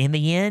 though, in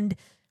the end,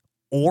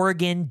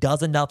 Oregon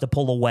does enough to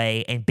pull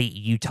away and beat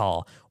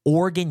Utah.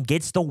 Oregon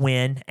gets the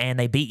win, and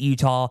they beat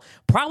Utah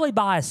probably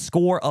by a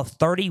score of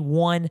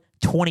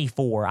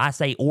 31-24. I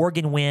say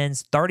Oregon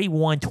wins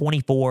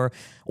 31-24.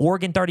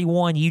 Oregon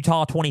 31,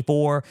 Utah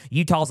 24.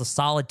 Utah's a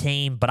solid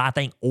team, but I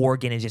think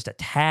Oregon is just a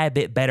tad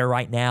bit better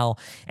right now,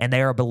 and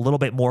they are a little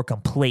bit more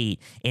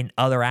complete in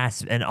other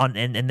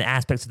in the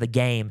aspects of the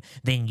game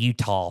than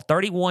Utah.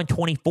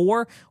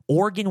 31-24,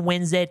 Oregon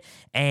wins it,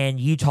 and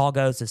Utah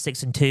goes to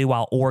 6-2,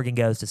 while Oregon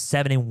goes to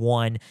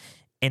 7-1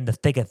 in the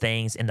thick of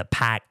things in the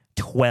Pac-12.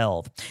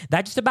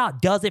 That just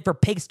about does it for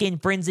Pigskin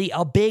Frenzy.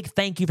 A big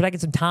thank you for taking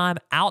some time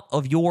out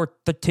of your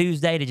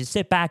Tuesday to just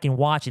sit back and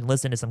watch and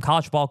listen to some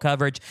college football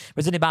coverage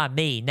presented by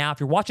me. Now, if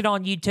you're watching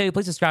on YouTube,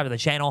 please subscribe to the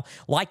channel,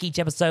 like each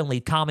episode, and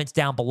leave comments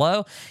down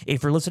below.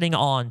 If you're listening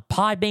on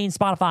Podbean,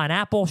 Spotify, and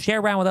Apple, share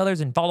around with others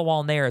and follow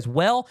on there as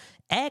well.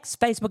 X,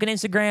 Facebook, and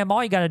Instagram.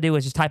 All you got to do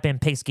is just type in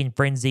Pigskin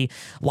Frenzy.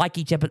 Like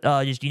each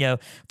episode,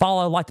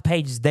 follow, like the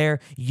pages there.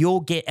 You'll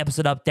get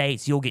episode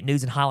updates. You'll get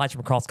news and highlights from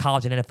across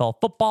college and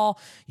NFL football.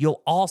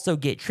 You'll also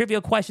get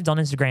trivia questions on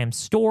Instagram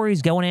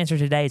stories. Go and answer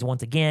today's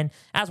once again,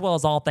 as well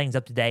as all things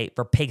up to date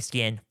for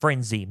Pigskin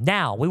Frenzy.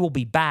 Now, we will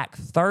be back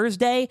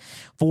Thursday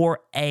for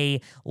a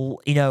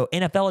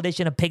NFL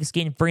edition of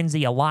Pigskin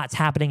Frenzy. A lot's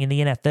happening in the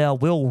NFL.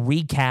 We'll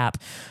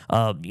recap,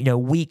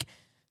 week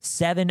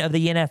 7 of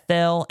the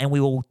NFL, and we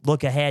will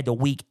look ahead to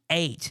week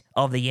 8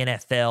 of the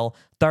NFL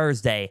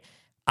Thursday.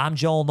 I'm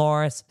Joel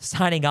Norris,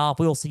 signing off.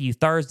 We will see you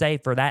Thursday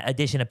for that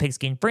edition of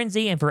Pigskin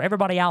Frenzy, and for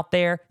everybody out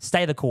there,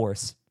 stay the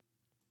course.